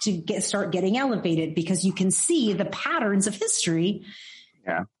have to start getting elevated, because you can see the patterns of history.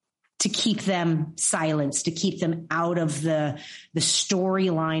 Yeah. To keep them silenced, to keep them out of the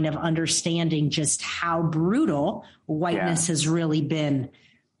storyline of understanding just how brutal whiteness has really been.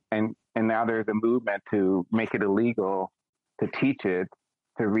 And now there's a movement to make it illegal to teach it,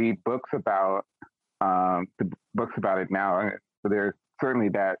 to read books about it now. So there's certainly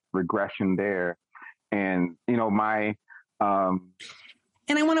that regression there. And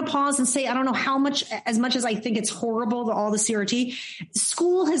and I want to pause and say, I don't know as much as I think it's horrible, all the CRT,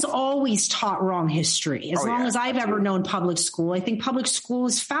 school has always taught wrong history. As long as I've ever known public school, I think public school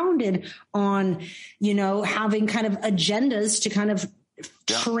is founded on, having kind of agendas to kind of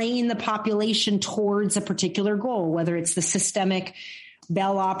train the population towards a particular goal, whether it's the systemic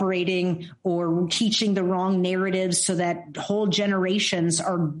bell operating or teaching the wrong narratives so that whole generations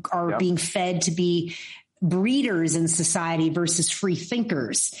are being fed to be breeders in society versus free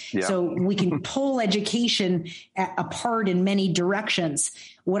thinkers. Yeah. So we can pull education apart in many directions.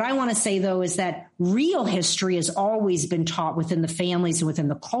 What I want to say, though, is that real history has always been taught within the families and within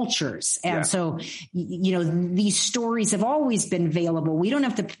the cultures. And so, these stories have always been available. We don't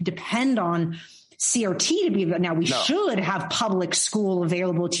have to depend on CRT to be, now we should have public school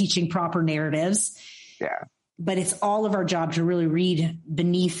available teaching proper narratives. Yeah. But it's all of our job to really read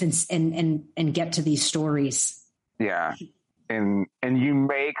beneath and get to these stories. Yeah. And you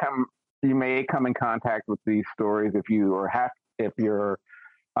may come in contact with these stories if you're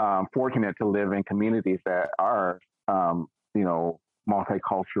fortunate to live in communities that are,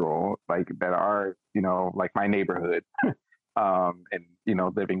 multicultural, like that are, like my neighborhood, and,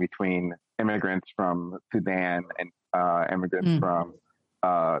 living between immigrants from Sudan and immigrants from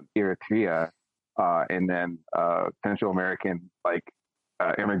Eritrea, and then Central American, like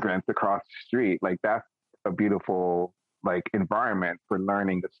immigrants across the street. Like that's a beautiful like environment for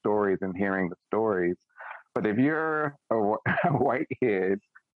learning the stories and hearing the stories. But if you're a white kid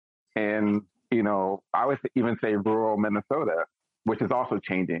in, I would even say rural Minnesota, which is also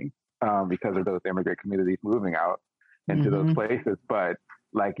changing because of those immigrant communities moving out into those places. But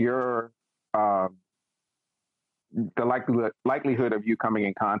like you're, the likelihood of you coming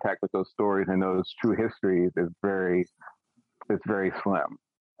in contact with those stories and those true histories is very slim.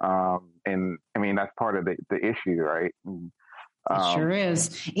 And I mean, that's part of the issue, right? It sure is.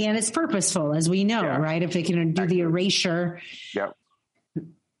 And it's purposeful, as we know, right? If they can do the erasure,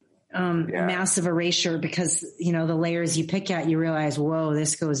 massive erasure, because, the layers you pick at, you realize, whoa,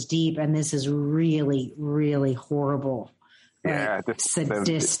 this goes deep. And this is really, really horrible. Yeah. Like,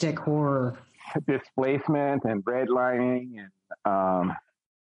 sadistic horror. Displacement and redlining and,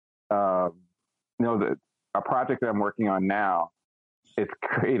 a project that I'm working on now, it's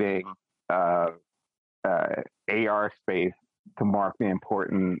creating AR space to mark the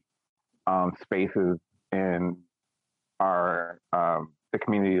important spaces in our the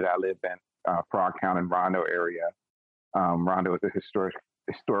community that I live in, Frogtown and Rondo area. Rondo is a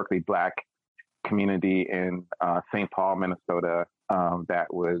historically Black community in St. Paul, Minnesota, that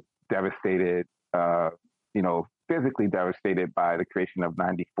was devastated, physically devastated by the creation of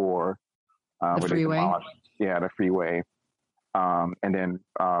 94. The freeway. The freeway. And then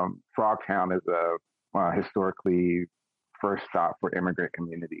Frogtown is a historically first stop for immigrant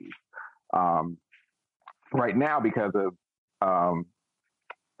communities. Right now, because of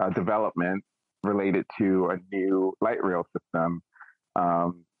development related to a new light rail system,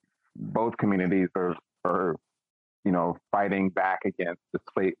 both communities are fighting back against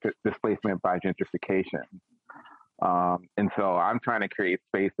displacement by gentrification. And so I'm trying to create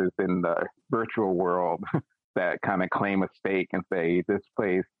spaces in the virtual world that kind of claim a stake and say, this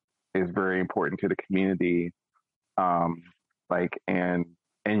place is very important to the community,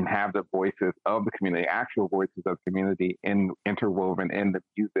 and have the voices of the community, actual voices of the community interwoven in the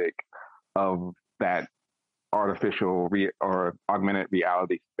music of that artificial or augmented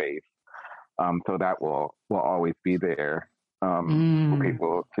reality space. So that will always be there for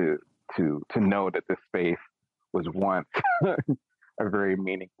people to know that this space was once a very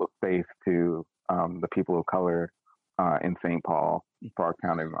meaningful space to the people of color in St. Paul,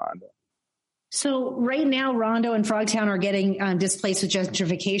 Frogtown, and Rondo. So right now, Rondo and Frogtown are getting displaced with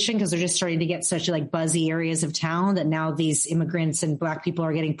gentrification because they're just starting to get such like buzzy areas of town that now these immigrants and Black people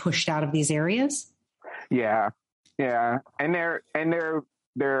are getting pushed out of these areas. Yeah, and they're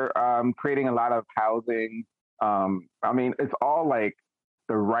creating a lot of housing. I mean, it's all like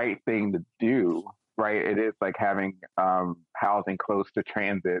the right thing to do, right? It is like having housing close to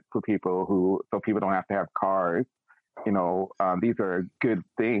transit for people so people don't have to have cars. These are good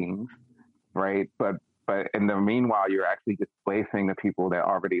things, right? But in the meanwhile, you're actually displacing the people that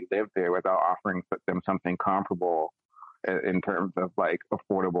already live there without offering them something comparable in terms of like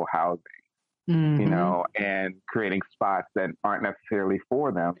affordable housing. And creating spots that aren't necessarily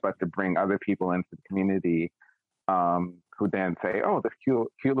for them, but to bring other people into the community who then say, oh, this cute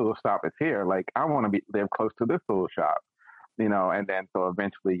little shop is here. Like, I want to live close to this little shop, and then so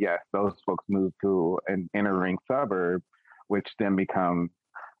eventually, yes, those folks move to an inner ring suburb, which then becomes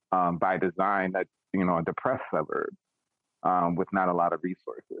by design, a depressed suburb with not a lot of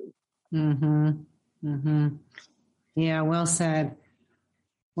resources. Yeah, well said.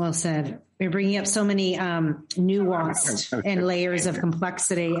 Well said. You're bringing up so many nuanced and layers of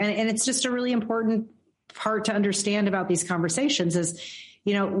complexity. And it's just a really important part to understand about these conversations is,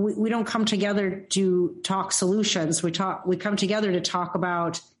 we don't come together to talk solutions. We come together to talk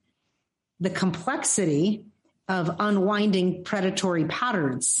about the complexity of unwinding predatory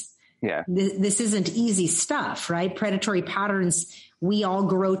patterns. Yeah. This isn't easy stuff, right? Predatory patterns, we all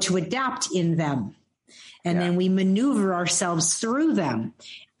grow to adapt in them. And then we maneuver ourselves through them.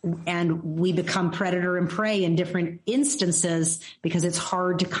 And we become predator and prey in different instances because it's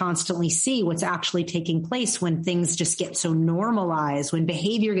hard to constantly see what's actually taking place when things just get so normalized. When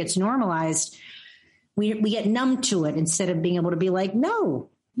behavior gets normalized, we get numb to it instead of being able to be like, no,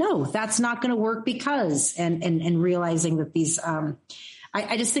 that's not going to work because, and realizing that these,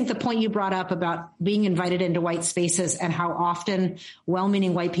 I just think the point you brought up about being invited into white spaces and how often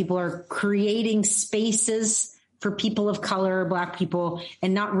well-meaning white people are creating spaces for people of color, Black people,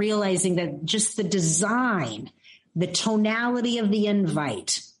 and not realizing that just the design the tonality of the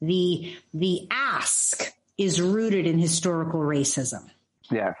invite, the ask is rooted in historical racism.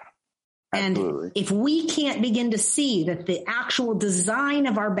 Yes. Absolutely. And if we can't begin to see that the actual design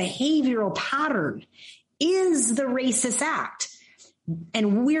of our behavioral pattern is the racist act,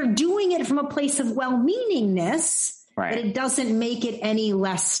 and we're doing it from a place of well-meaningness, right, but it doesn't make it any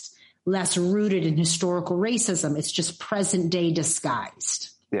less rooted in historical racism. It's just present day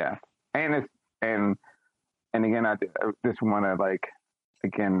disguised. Yeah. And again, I just want to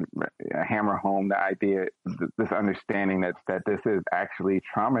again, hammer home the idea, this understanding that this is actually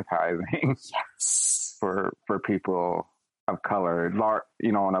traumatizing for people of color,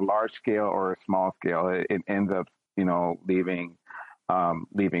 on a large scale or a small scale. It ends up, leaving a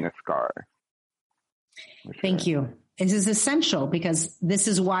scar. Sure. Thank you. This is essential because this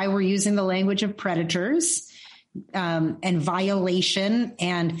is why we're using the language of predators and violation,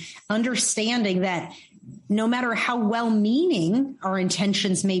 and understanding that no matter how well-meaning our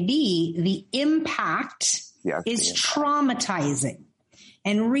intentions may be, the impact is traumatizing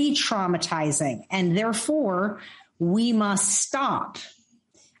and re-traumatizing. And therefore, we must stop.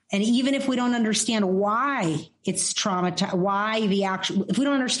 And even if we don't understand why it's traumatizing, if we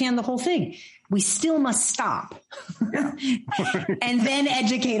don't understand the whole thing, we still must stop and then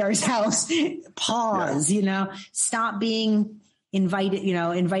educate ourselves, pause, stop being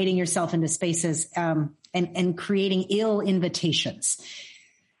inviting yourself into spaces, and creating ill invitations.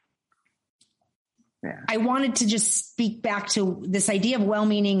 Yeah. I wanted to just speak back to this idea of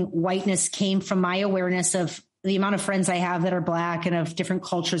well-meaning whiteness came from my awareness of the amount of friends I have that are Black and of different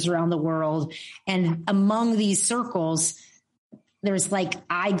cultures around the world. And among these circles, there's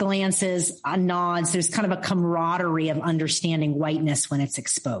eye glances, nods. There's kind of a camaraderie of understanding whiteness when it's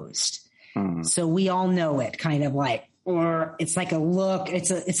exposed. Mm. So we all know it, kind of or it's like a look, it's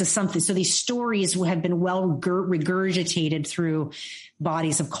a something. So these stories have been well regurgitated through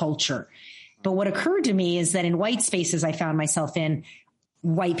bodies of culture. But what occurred to me is that in white spaces I found myself in,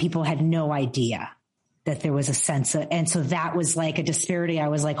 white people had no idea that there was a sense of, and so that was like a disparity. I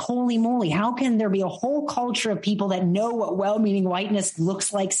was like, holy moly, how can there be a whole culture of people that know what well-meaning whiteness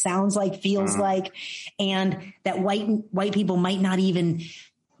looks like, sounds like, feels like, and that white people might not even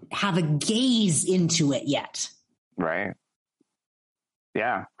have a gaze into it yet. Right.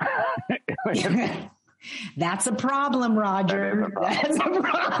 Yeah. That's a problem, Roger. That's a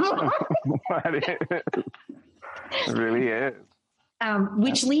problem. It really is.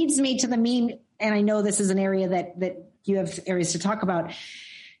 Which leads me to the meme, and I know this is an area that you have areas to talk about.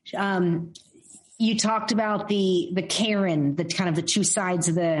 You talked about the Karen, the kind of the two sides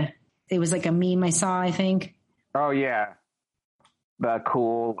of it was like a meme I saw, I think. Oh, yeah. The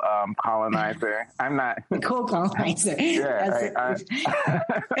cool colonizer. I'm not. The cool colonizer. Yeah,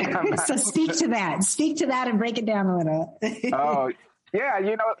 so speak to that and break it down a little. Oh, yeah.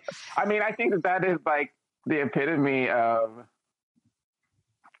 I think that is the epitome of,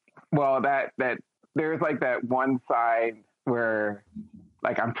 well, that there's that one side where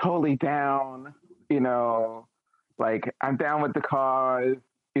I'm totally down, I'm down with the cause,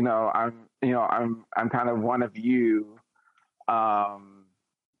 I'm kind of one of you.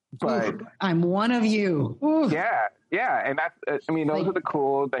 But I'm one of you. Ooh. Yeah. And that's, those are the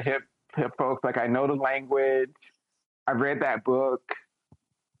hip folks. I know the language. I read that book.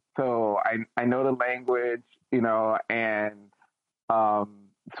 So I know the language, and,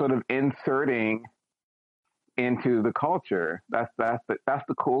 sort of inserting into the culture. That's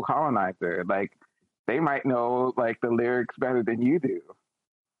the cool colonizer. They might know the lyrics better than you do,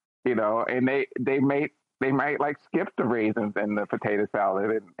 and they might skip the raisins and the potato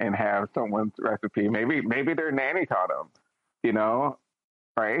salad and have someone's recipe. Maybe their nanny taught them,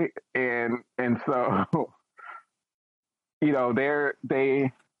 right? And so, they're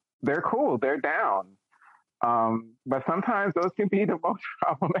cool. They're down. But sometimes those can be the most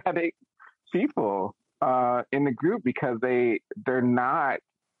problematic people in the group because they're not,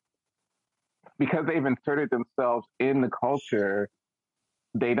 because they've inserted themselves in the culture.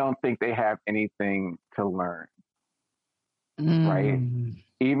 They don't think they have anything to learn, right?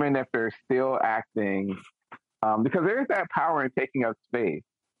 Even if they're still acting, because there's that power in taking up space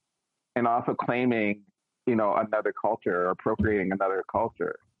and also claiming, another culture or appropriating another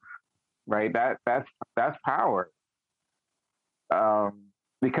culture, right? That's power,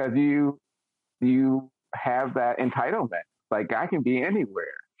 because you have that entitlement. I can be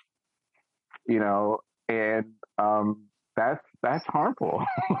anywhere, and that's harmful.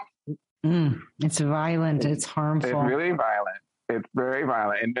 It's violent. It's harmful. It's really violent. It's very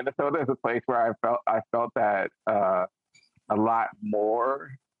violent. And Minnesota is a place where I felt that a lot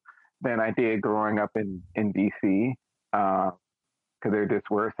more than I did growing up in DC. Because there just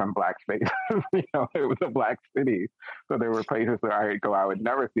were some black spaces. It was a black city, so there were places where I would go, I would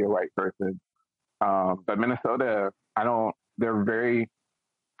never see a white person. But Minnesota, there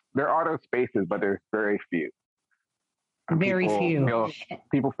are those spaces, but there's very few.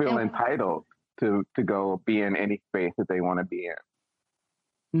 People feel entitled to go be in any space that they want to be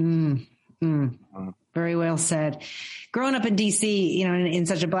in. Very well said. Growing up in DC, in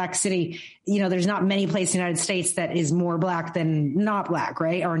such a black city, there's not many places in the United States that is more black than not black,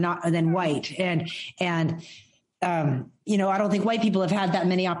 right? Or not than white. And I don't think white people have had that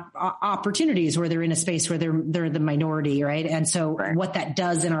many opportunities where they're in a space where they're the minority, right? And so what that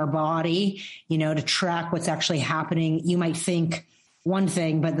does in our body, to track what's actually happening, you might think one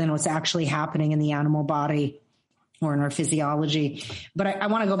thing, but then what's actually happening in the animal body or in our physiology. But I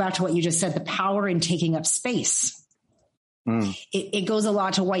want to go back to what you just said, the power in taking up space. It goes a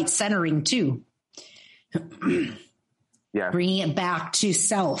lot to white centering too. Yeah. Bringing it back to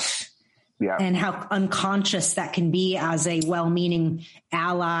self. Yeah. And how unconscious that can be as a well-meaning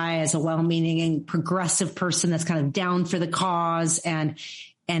ally, as a well-meaning and progressive person that's kind of down for the cause and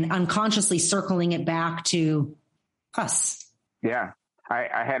unconsciously circling it back to us. Yeah.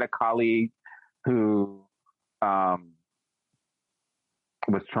 I had a colleague who was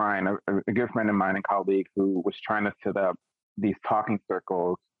trying, a good friend of mine and colleague who was trying to set up these talking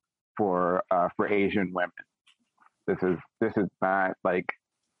circles for Asian women. This is not like,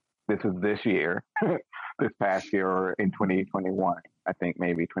 this was this year, this past year, or in 2021, I think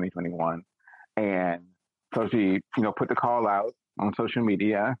maybe 2021. And so she, put the call out on social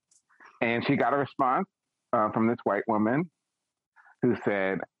media, and she got a response from this white woman who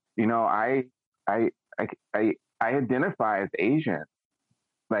said, I identify as Asian,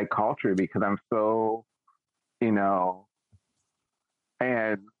 like culture, because I'm so,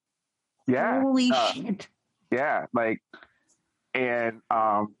 and yeah. Holy shit. Yeah. And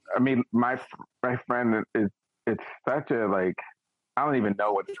my friend it's such a, I don't even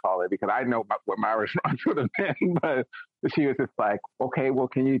know what to call it, because I know what my response would have been, but she was just like, okay, well,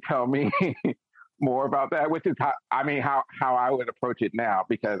 can you tell me more about that? Which is how I would approach it now,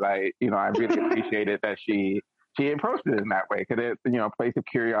 because I really appreciated that she approached it in that way, because it's, a place of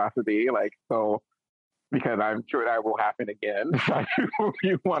curiosity, so, because I'm sure that will happen again.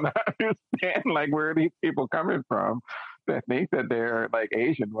 You want to understand, where are these people coming from that think that they're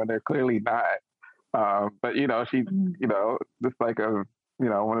Asian when they're clearly not. But she's just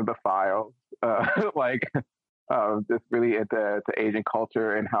one of the files, just really into Asian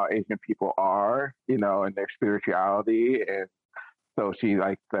culture and how Asian people are, and their spirituality. And so she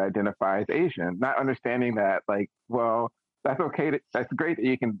likes to identify as Asian, not understanding that well, that's okay. That's great that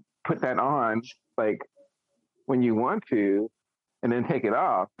you can put that on when you want to, and then take it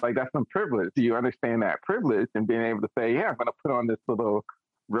off. That's some privilege. Do you understand that privilege and being able to say, yeah, I'm going to put on this little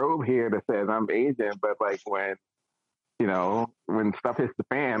robe here that says I'm Asian, but when stuff hits the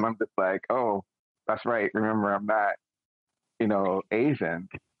fan, I'm just oh, that's right. Remember, I'm not, Asian.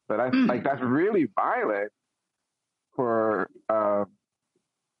 But that's really violent for,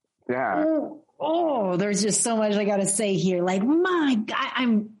 yeah. Oh, there's just so much I got to say here. My God,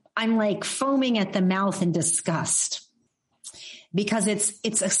 I'm foaming at the mouth in disgust, because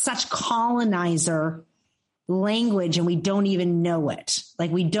it's such colonizer language, and we don't even know it.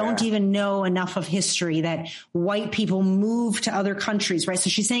 We don't even know enough of history that white people move to other countries, right? So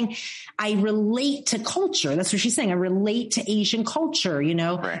she's saying, I relate to culture. That's what she's saying. I relate to Asian culture,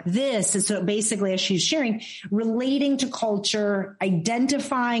 Right. This is so basically, as she's sharing, relating to culture,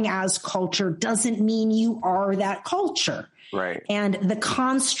 identifying as culture doesn't mean you are that culture. Right. And the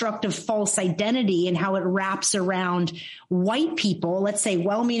construct of false identity and how it wraps around white people, let's say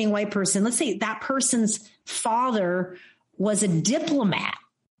well-meaning white person, let's say that person's father was a diplomat,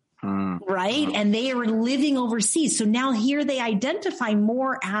 right? And they are living overseas. So now here they identify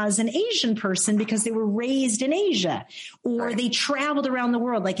more as an Asian person because they were raised in Asia, or they traveled around the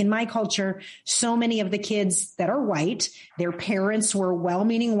world. In my culture, so many of the kids that are white, their parents were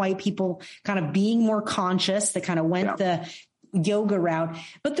well-meaning white people, kind of being more conscious. They kind of went the yoga route,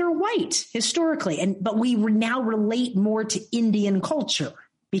 but they're white historically. But we now relate more to Indian culture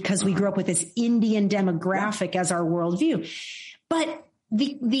because we grew up with this Indian demographic as our worldview. But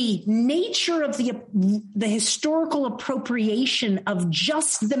the nature of the historical appropriation of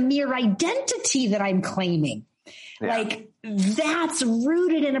just the mere identity that I'm claiming, that's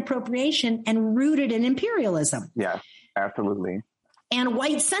rooted in appropriation and rooted in imperialism. Yeah, absolutely. and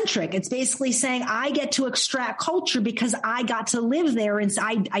white centric. It's basically saying I get to extract culture because I got to live there. And so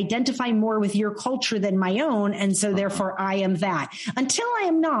I identify more with your culture than my own. And so therefore I am that. Until I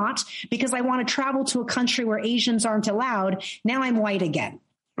am not, because I want to travel to a country where Asians aren't allowed. Now I'm white again.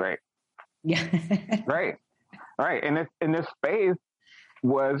 Right. Yeah. Right. And this space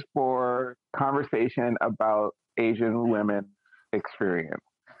was for conversation about Asian women experience.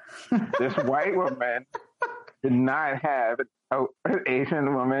 This white woman did not have an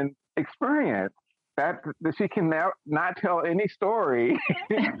Asian woman experience. That she can now not tell any story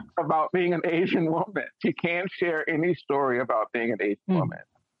about being an Asian woman. She can't share any story about being an Asian woman.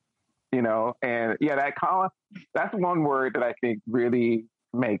 You know, and yeah, that's one word that I think really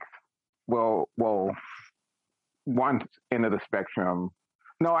makes one end of the spectrum.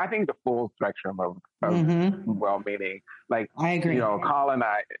 No, I think the full spectrum of well-meaning, like, I agree. You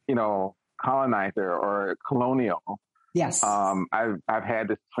know, colonizer or colonial. Yes. I've had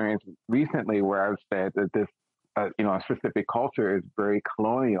this experience recently where I've said that this, a specific culture is very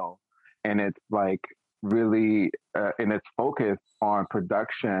colonial, and it's like really, and it's focused on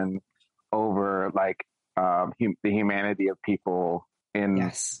production over like the humanity of people.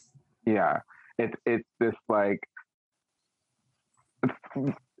 It's this like.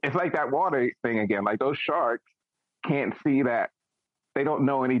 It's like that water thing again. Like those sharks can't see that. They don't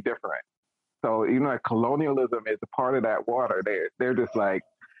know any different. So even like colonialism is a part of that water. They're just like,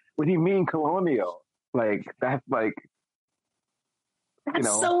 what do you mean colonial? Like that's like. That's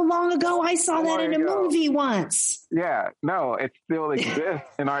so long ago. I saw that in a movie once. Yeah, no, it still exists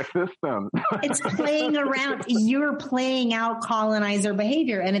in our system. It's playing around. You're playing out colonizer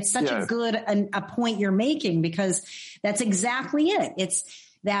behavior. And it's such a good a point you're making, because that's exactly it. It's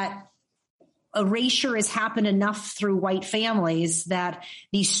that erasure has happened enough through white families that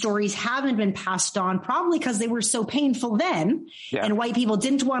these stories haven't been passed on, probably because they were so painful then. Yeah. And white people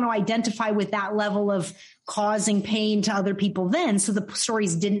didn't want to identify with that level of causing pain to other people then. So the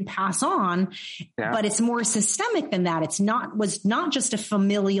stories didn't pass on, but it's more systemic than that. Was not just a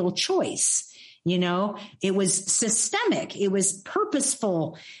familial choice. You know, it was systemic. It was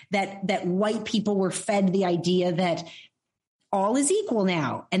purposeful that white people were fed the idea that all is equal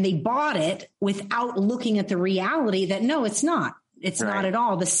now. And they bought it without looking at the reality that no, it's not. It's not at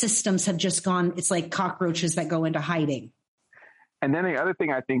all. The systems have just gone. It's like cockroaches that go into hiding. And then the other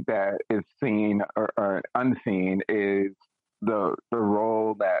thing I think that is seen or unseen is the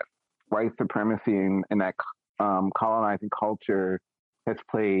role that white supremacy and that colonizing culture has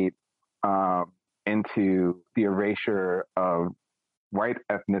played into the erasure of white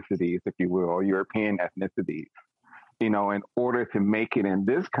ethnicities, if you will, or European ethnicities. You know, in order to make it in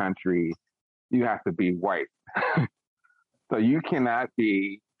this country, you have to be white. So you cannot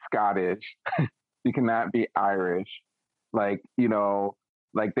be Scottish. You cannot be Irish. Like, you know,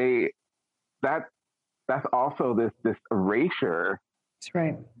 like that's also this erasure. That's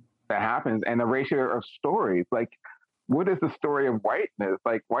right. That happens, and erasure of stories. Like, what is the story of whiteness?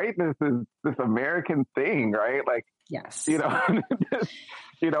 Like, whiteness is this American thing, right? Like, yes, you know,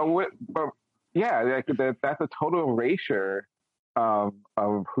 that's a total erasure of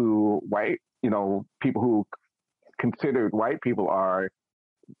who white, people who considered white people are,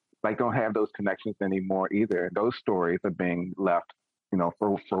 like, don't have those connections anymore either. Those stories are being left,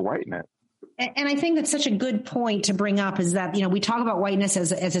 for whiteness. And I think that's such a good point to bring up, is that, we talk about whiteness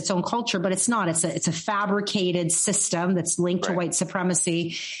as its own culture, but it's not. It's a fabricated system that's linked to white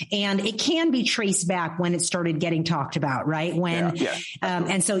supremacy, and it can be traced back when it started getting talked about, right?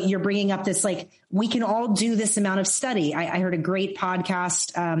 And so you're bringing up this, like, we can all do this amount of study. I heard a great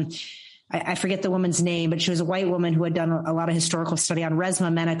podcast. I forget the woman's name, but she was a white woman who had done a lot of historical study on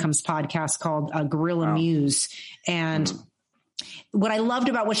Resmaa Menakem's podcast called Gorilla Muse. And what I loved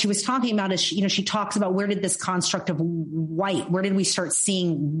about what she was talking about is, she talks about, where did this construct of white, where did we start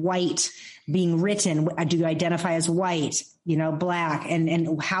seeing white being written? Do you identify as white, black,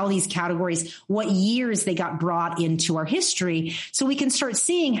 and how these categories, what years they got brought into our history. So we can start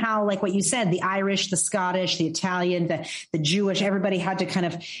seeing how, like what you said, the Irish, the Scottish, the Italian, the Jewish, everybody had to kind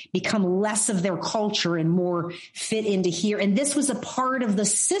of become less of their culture and more fit into here. And this was a part of the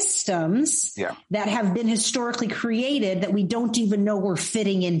systems that have been historically created that we don't even know we're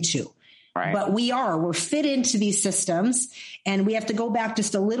fitting into. Right. But we're fit into these systems, and we have to go back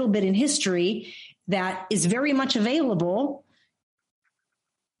just a little bit in history that is very much available,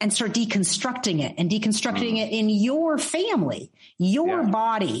 and start deconstructing it it in your family, your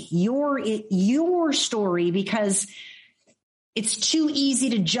body, your story, because it's too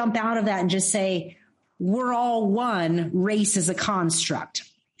easy to jump out of that and just say, we're all one, race is a construct.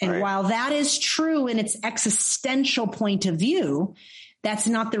 And while that is true in its existential point of view, that's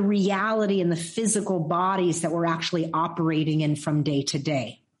not the reality in the physical bodies that we're actually operating in from day to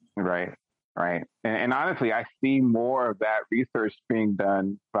day. Right. And honestly, I see more of that research being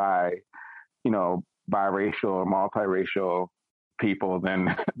done by, biracial or multiracial people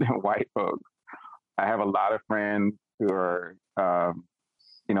than white folks. I have a lot of friends who are,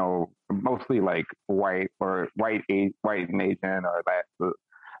 mostly like white or white and Asian or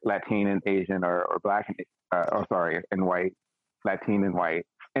Latin and Asian or Black and white, Latin and white.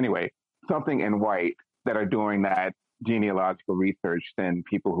 Anyway, something in white that are doing that genealogical research than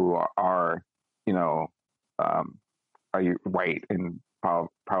people who are white and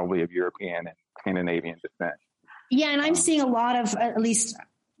probably of European and Scandinavian descent. Yeah. And I'm seeing a lot of, at least,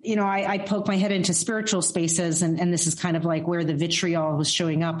 I poke my head into spiritual spaces, and this is kind of like where the vitriol was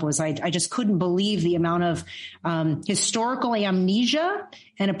showing up. Was I just couldn't believe the amount of historical amnesia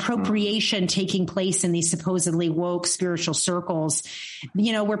and appropriation taking place in these supposedly woke spiritual circles,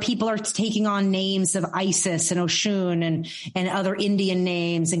 where people are taking on names of Isis and Oshun and other Indian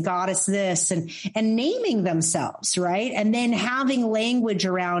names and goddess this and naming themselves, right? And then having language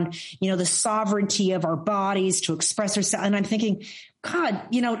around, the sovereignty of our bodies to express ourselves. And I'm thinking, God,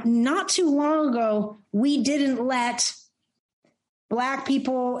 not too long ago, we didn't let Black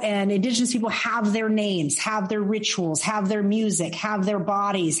people and Indigenous people have their names, have their rituals, have their music, have their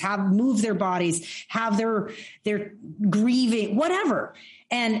bodies, move their bodies, have their grieving, whatever.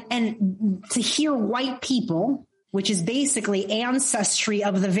 And to hear white people, which is basically ancestry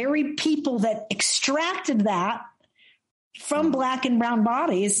of the very people that extracted that from Black and brown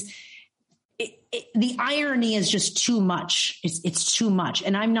bodies, the irony is just too much. It's too much.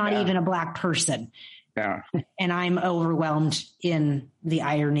 And I'm not even a Black person. Yeah. And I'm overwhelmed in the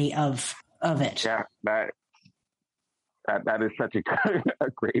irony of it. Yeah. That is such a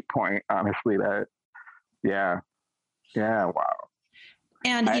great point, honestly, wow.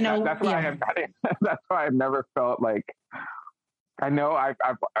 And, that's why that's why I've never felt like, I know I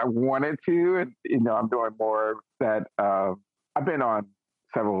wanted to, and, I'm doing more that, I've been on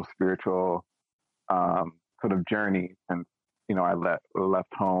several spiritual sort of journey since I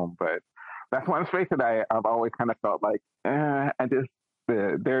left home, but that's one space that I've always kind of felt like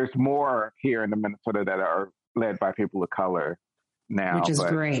there's more here in the Minnesota that are led by people of color now, which is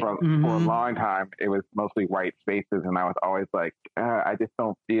great. For a long time it was mostly white spaces, and I was always like, I just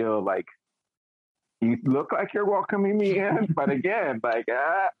don't feel like you look like you're welcoming me in, but again, like,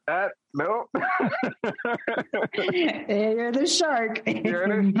 nope. You're the shark. You're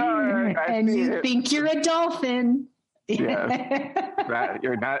the shark. And you think you're a dolphin. Yes.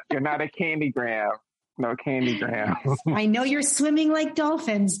 You're not a candygram. No candygram. I know you're swimming like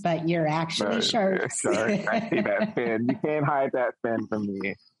dolphins, but you're actually sharks. Shark. I see that fin. You can't hide that fin from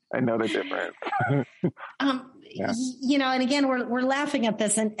me. I know the difference. And again, we're laughing at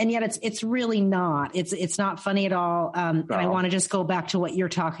this, and yet it's really not. It's not funny at all. And I want to just go back to what you're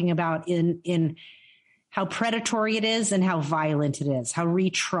talking about in how predatory it is and how violent it is, how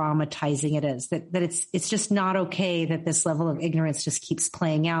re-traumatizing it is. That it's just not okay that this level of ignorance just keeps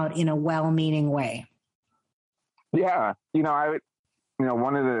playing out in a well-meaning way. Yeah,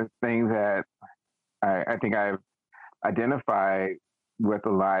 one of the things that I think I've identified with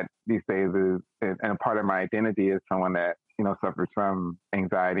a lot these days is, and a part of my identity is someone that, suffers from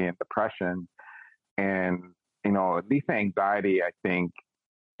anxiety and depression. And, at least anxiety, I think,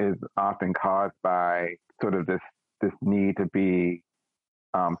 is often caused by sort of this need to be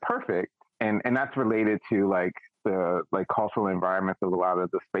perfect. And that's related to the cultural environments of a lot of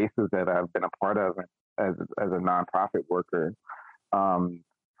the spaces that I've been a part of as a nonprofit worker.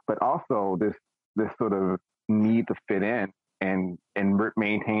 But also this sort of need to fit in and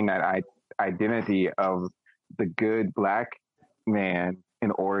maintain that identity of the good Black man in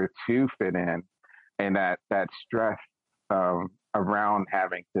order to fit in, and that stress around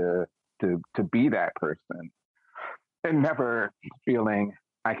having to be that person, and never feeling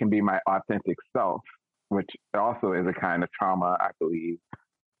I can be my authentic self, which also is a kind of trauma, I believe.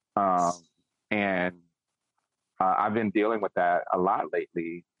 And I've been dealing with that a lot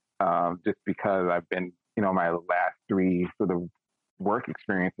lately, just because I've been, my last 3 sort of work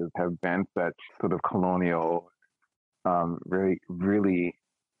experiences have been such sort of colonial, really, really,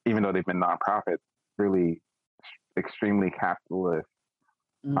 even though they've been nonprofits, really extremely capitalist,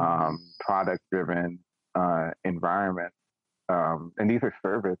 product-driven environment. And these are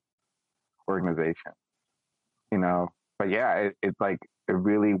service organizations, But yeah, it's like it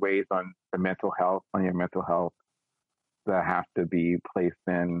really weighs on your mental health that have to be placed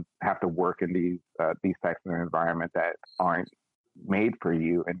in, have to work in these types of environment that aren't made for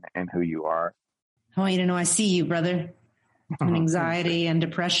you and who you are. I want you to know I see you, brother. And anxiety and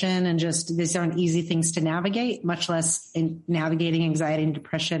depression, and just these aren't easy things to navigate, much less in navigating anxiety and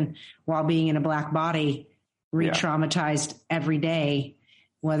depression while being in a Black body, re-traumatized every day,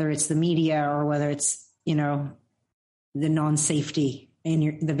 whether it's the media or whether it's, you know, the non-safety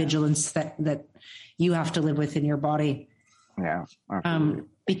and the vigilance that you have to live with in your body. Yeah. Absolutely.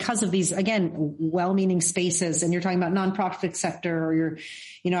 Because of these, again, well-meaning spaces, and you're talking about nonprofit sector, or you're,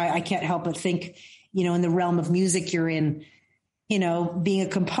 you know, I can't help but think, you know, in the realm of music you're in, you know, being a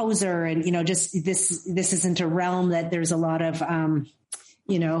composer, and, you know, just this isn't a realm that there's a lot of,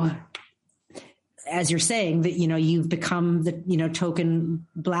 you know, as you're saying that, you know, you've become the, you know, token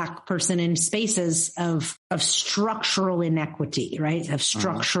Black person in spaces of structural inequity, right? Of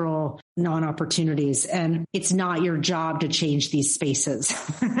structural non-opportunities. And it's not your job to change these spaces,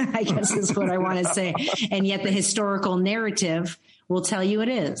 I guess is what I want to say. And yet the historical narrative will tell you it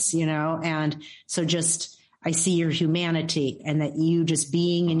is, you know? And so just, I see your humanity, and that you just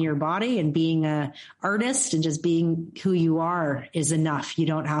being in your body and being a artist and just being who you are is enough. You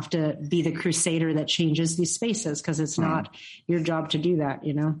don't have to be the crusader that changes these spaces, because it's not your job to do that,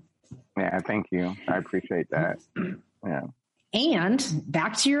 you know? Yeah. Thank you. I appreciate that. Yeah. And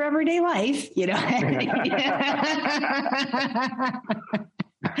back to your everyday life, you know?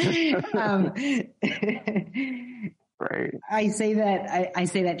 Right. I say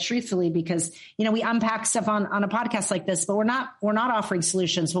that truthfully because, you know, we unpack stuff on a podcast like this, but we're not offering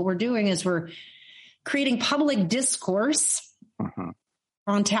solutions. What we're doing is we're creating public discourse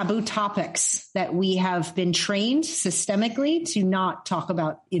on taboo topics that we have been trained systemically to not talk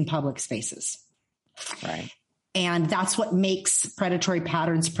about in public spaces. Right. And that's what makes predatory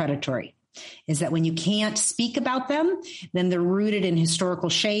patterns predatory, is that when you can't speak about them, then they're rooted in historical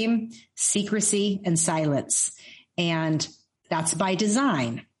shame, secrecy, and silence. And that's by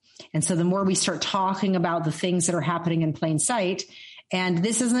design. And so the more we start talking about the things that are happening in plain sight, and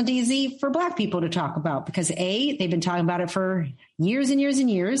this isn't easy for Black people to talk about because they've been talking about it for years and years and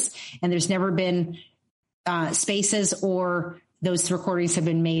years. And there's never been spaces, or those recordings have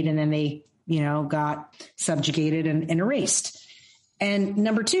been made and then they, you know, got subjugated and erased. And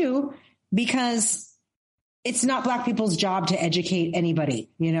number two, because it's not Black people's job to educate anybody.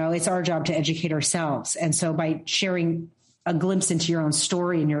 You know, it's our job to educate ourselves. And so by sharing a glimpse into your own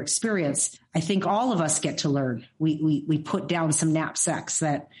story and your experience, I think all of us get to learn. We put down some knapsacks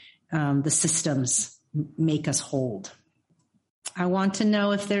that the systems make us hold. I want to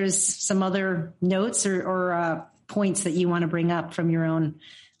know if there's some other notes or points that you want to bring up from your own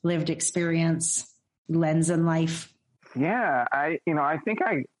lived experience, lens in life. Yeah, I think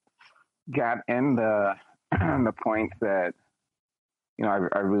I got in the points that, you know,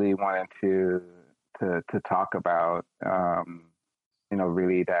 I really wanted to talk about, you know,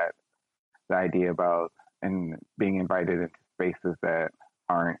 really that the idea about and being invited into spaces that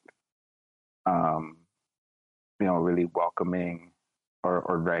aren't, you know, really welcoming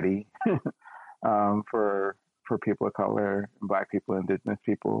or ready for people of color, Black people, Indigenous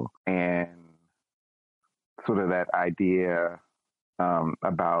people, and sort of that idea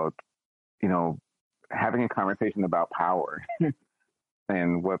about, you know, having a conversation about power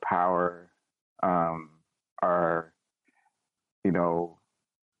and what power are, you know,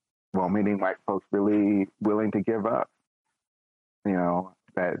 well-meaning White folks really willing to give up. You know,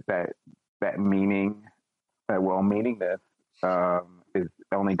 that meaning, that well-meaningness is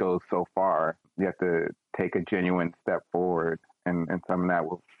only goes so far. You have to take a genuine step forward, and some of that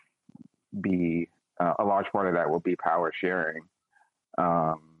will be a large part of that will be power sharing.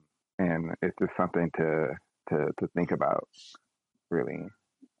 And it's just something to think about, really.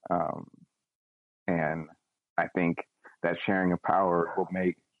 And I think that sharing of power will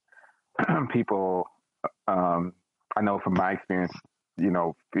make people, I know from my experience, you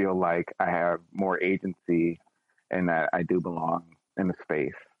know, feel like I have more agency and that I do belong in the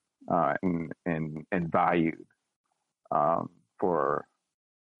space and valued for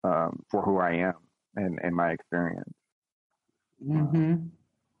who I am and my experience.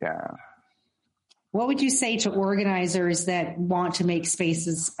 Yeah. What would you say to organizers that want to make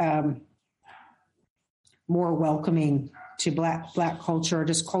spaces more welcoming to Black culture, or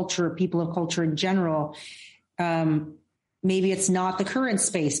just culture, people of culture in general? Maybe it's not the current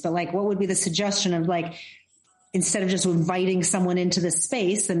space, but like, what would be the suggestion of, like, instead of just inviting someone into this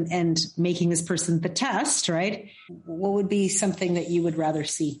space and making this person the test, right? What would be something that you would rather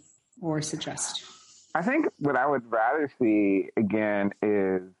see or suggest? I think what I would rather see again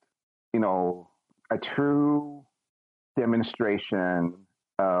is, you know, a true demonstration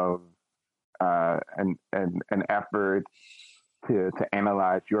of an effort to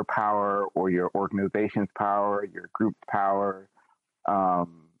analyze your power or your organization's power, your group's power,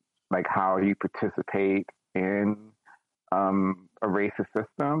 like how you participate in a racist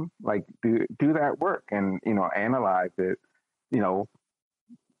system. Like do that work and, analyze it,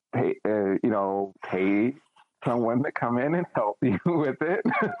 pay someone to come in and help you with it.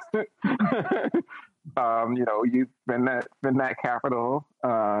 You spend that capital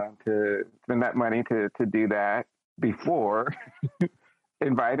to spend that money to do that before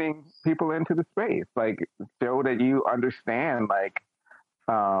inviting people into the space. Like show that you understand, like,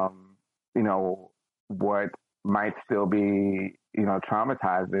 what might still be,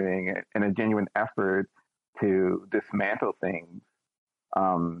 traumatizing, and a genuine effort to dismantle things.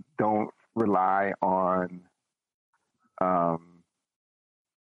 Don't rely on,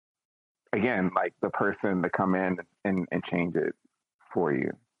 again, like the person to come in and change it for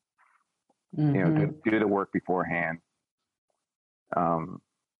you. To do the work beforehand. Till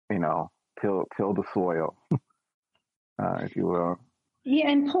the soil, if you will. Yeah,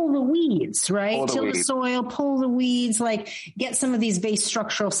 and pull the weeds, right? Till the soil, pull the weeds, like get some of these base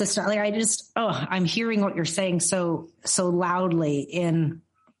structural systems. Like I'm hearing what you're saying so loudly in.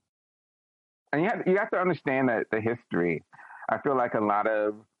 And you have to understand that the history. I feel like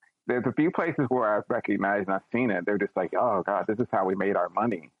there's a few places where I've recognized and I've seen it. They're just like, oh God, this is how we made our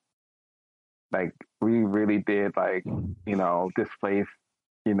money. Like we really did, like, displace,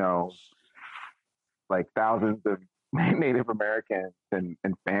 like thousands of Native Americans and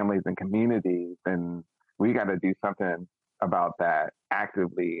families and communities. And we got to do something about that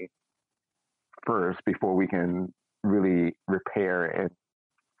actively first before we can really repair and,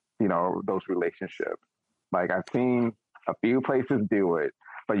 those relationships. Like I've seen a few places do it,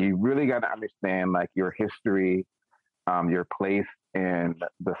 but you really got to understand like your history, your place in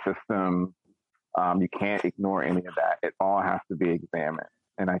the system. You can't ignore any of that. It all has to be examined.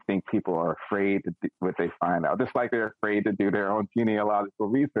 And I think people are afraid to do what they find out, just like they're afraid to do their own genealogical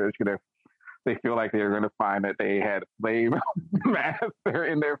research. They feel like they're going to find that they had a slave master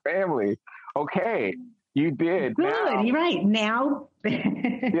in their family. Okay, you did. Good, now. You're right. Now.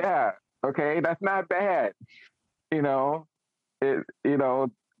 Yeah. Okay, that's not bad. Do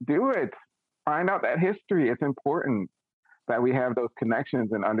it. Find out that history. It's important that we have those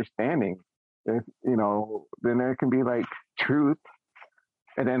connections and understanding. If, then there can be like truth,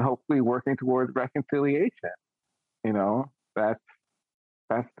 and then hopefully working towards reconciliation. That's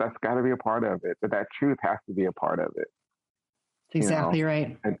got to be a part of it. But that truth has to be a part of it. Exactly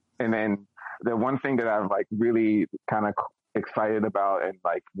right. And then the one thing that I'm like really kind of excited about and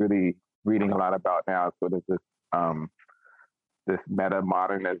like really reading a lot about now is sort of this meta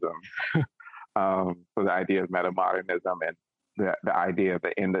modernism. So the idea of meta modernism and the idea of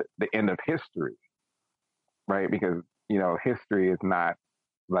the end of history, right? Because history is not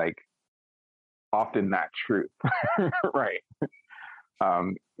like often not truth, right?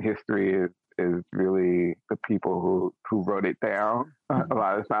 History is really the people who wrote it down a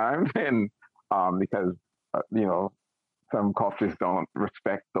lot of times, and because some cultures don't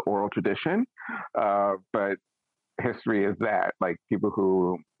respect the oral tradition, but history is that, like people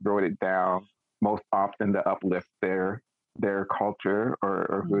who wrote it down most often to uplift their culture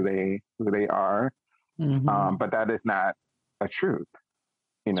or who they are. Mm-hmm. But that is not a truth,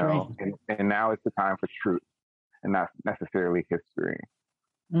 right. And now is the time for truth and not necessarily history.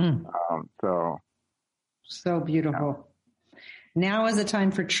 So beautiful. Now is the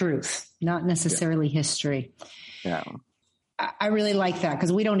time for truth, not necessarily history. Yeah. I really like that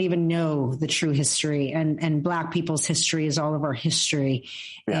because we don't even know the true history, and Black people's history is all of our history.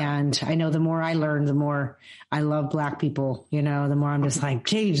 Yeah. And I know the more I learn, the more I love Black people, the more I'm just like,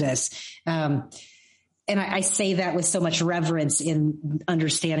 Jesus. And I say that with so much reverence in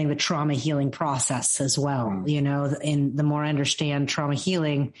understanding the trauma healing process as well. And the more I understand trauma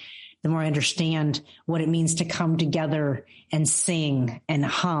healing, the more I understand what it means to come together and sing and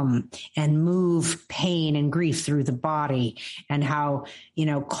hum and move pain and grief through the body, and how,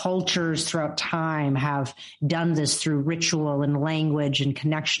 cultures throughout time have done this through ritual and language and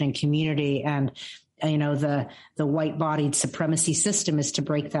connection and community. And, the white bodied supremacy system is to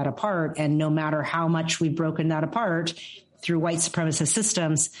break that apart. And no matter how much we've broken that apart through white supremacist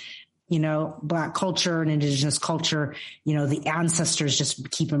systems, Black culture and Indigenous culture, the ancestors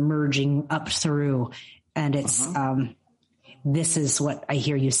just keep emerging up through. And it's, this is what I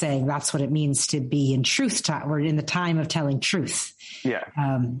hear you saying. That's what it means to be in truth time. We're in the time of telling truth. Yeah.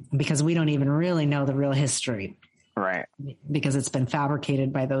 Because we don't even really know the real history. Right. Because it's been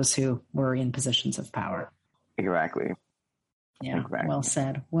fabricated by those who were in positions of power. Exactly. Yeah. Exactly. Well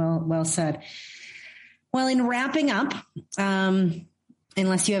said. Well said. Well, in wrapping up,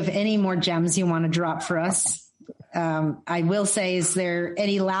 unless you have any more gems you want to drop for us, I will say, is there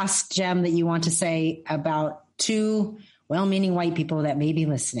any last gem that you want to say about two well-meaning white people that may be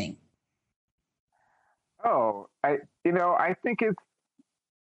listening? Oh, I think it's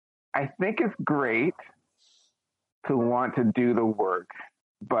great to want to do the work,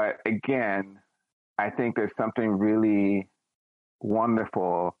 but again, I think there's something really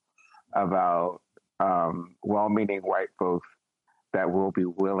wonderful about well-meaning white folks that will be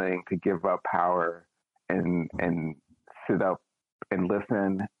willing to give up power and sit up and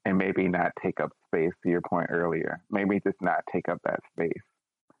listen and maybe not take up space, to your point earlier. Maybe just not take up that space.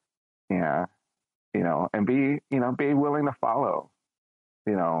 Yeah. And be willing to follow,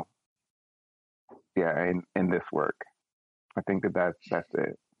 in this work. I think that's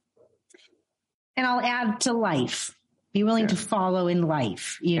it. And I'll add to life. Be willing to follow in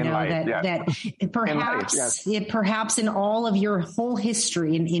life, that perhaps in all of your whole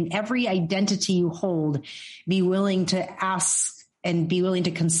history, in every identity you hold, be willing to ask and be willing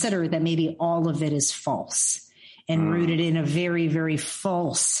to consider that maybe all of it is false and rooted in a very, very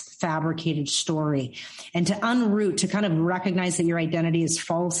false, fabricated story. And to unroot, to kind of recognize that your identity is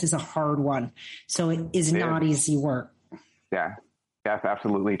false is a hard one. So it is not easy work. Yeah, that's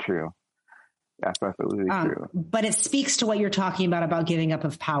absolutely true. That's absolutely true. But it speaks to what you're talking about giving up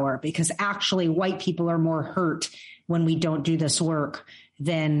of power, because actually white people are more hurt when we don't do this work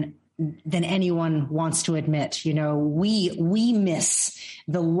than anyone wants to admit. We miss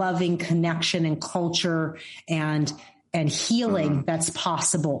the loving connection and culture and healing that's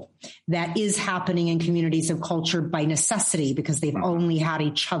possible, that is happening in communities of culture by necessity because they've only had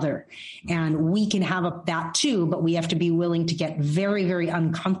each other. And we can have that too, but we have to be willing to get very, very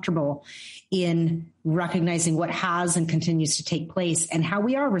uncomfortable in recognizing what has and continues to take place and how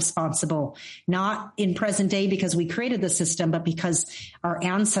we are responsible, not in present day because we created the system, but because our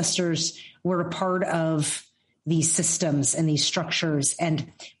ancestors were a part of these systems and these structures. And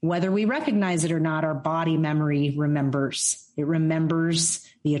whether we recognize it or not, our body memory remembers. It remembers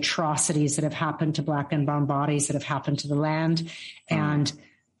the atrocities that have happened to Black and brown bodies, that have happened to the land. And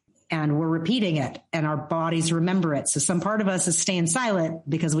we're repeating it, and our bodies remember it. So some part of us is staying silent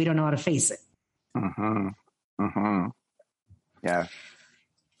because we don't know how to face it. Yeah.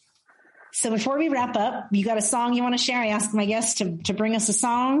 So before we wrap up, you got a song you want to share? I asked my guests to bring us a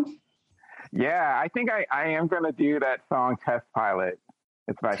song. Yeah, I think I am going to do that song Test Pilot.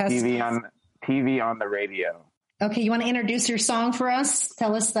 It's by TV on the radio. Okay, you want to introduce your song for us?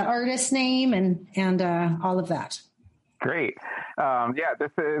 Tell us the artist name and all of that. Great.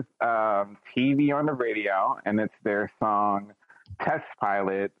 This is TV on the radio, and it's their song Test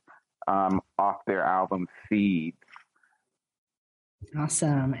Pilot off their album Seeds.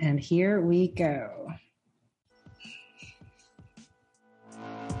 Awesome. And here we go.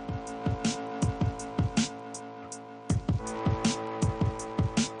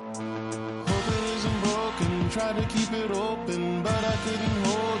 Tried to keep it open, but I couldn't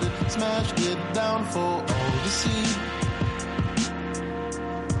hold it. Smashed it down for all to see.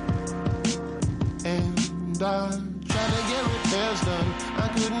 And I tried to get repairs done. I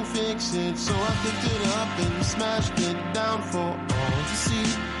couldn't fix it, so I picked it up and smashed it down for all to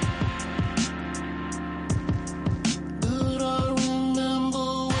see. But I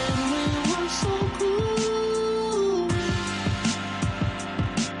remember when we were so cool,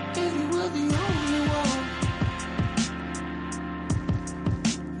 and you were the only one.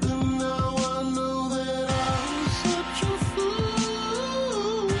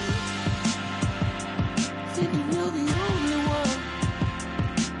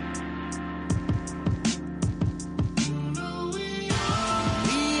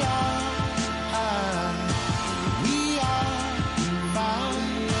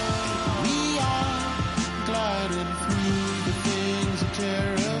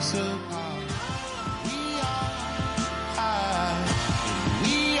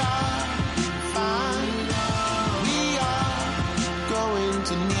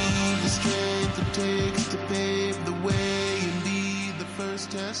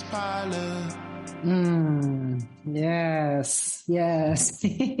 Yes.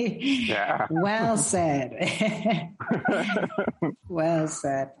 Yeah. Well said. Well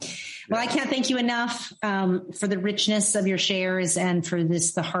said. Well, I can't thank you enough for the richness of your shares and for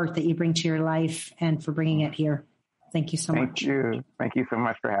the heart that you bring to your life and for bringing it here. Thank you so much. Thank you. Thank you so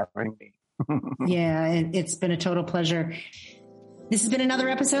much for having me. Yeah, it's been a total pleasure. This has been another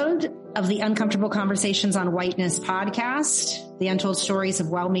episode of the Uncomfortable Conversations on Whiteness podcast, the untold stories of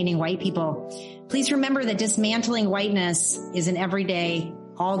well-meaning white people. Please remember that dismantling whiteness is an everyday,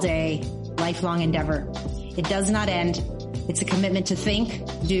 all day, life lifelong endeavor. It does not end. It's a commitment to think,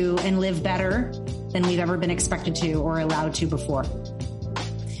 do, and live better than we've ever been expected to or allowed to before.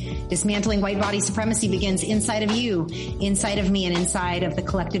 Dismantling white body supremacy begins inside of you, inside of me, and inside of the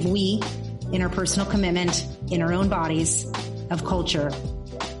collective we, in our personal commitment, in our own bodies, of culture,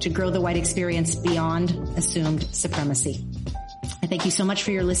 to grow the white experience beyond assumed supremacy. I thank you so much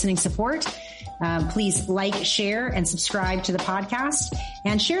for your listening support. Please like, share, and subscribe to the podcast,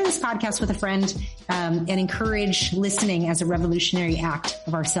 and share this podcast with a friend, and encourage listening as a revolutionary act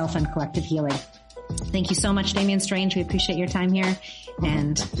of our self and collective healing. Thank you so much, Damian Strange. We appreciate your time here,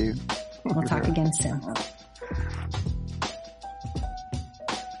 and we'll talk again soon.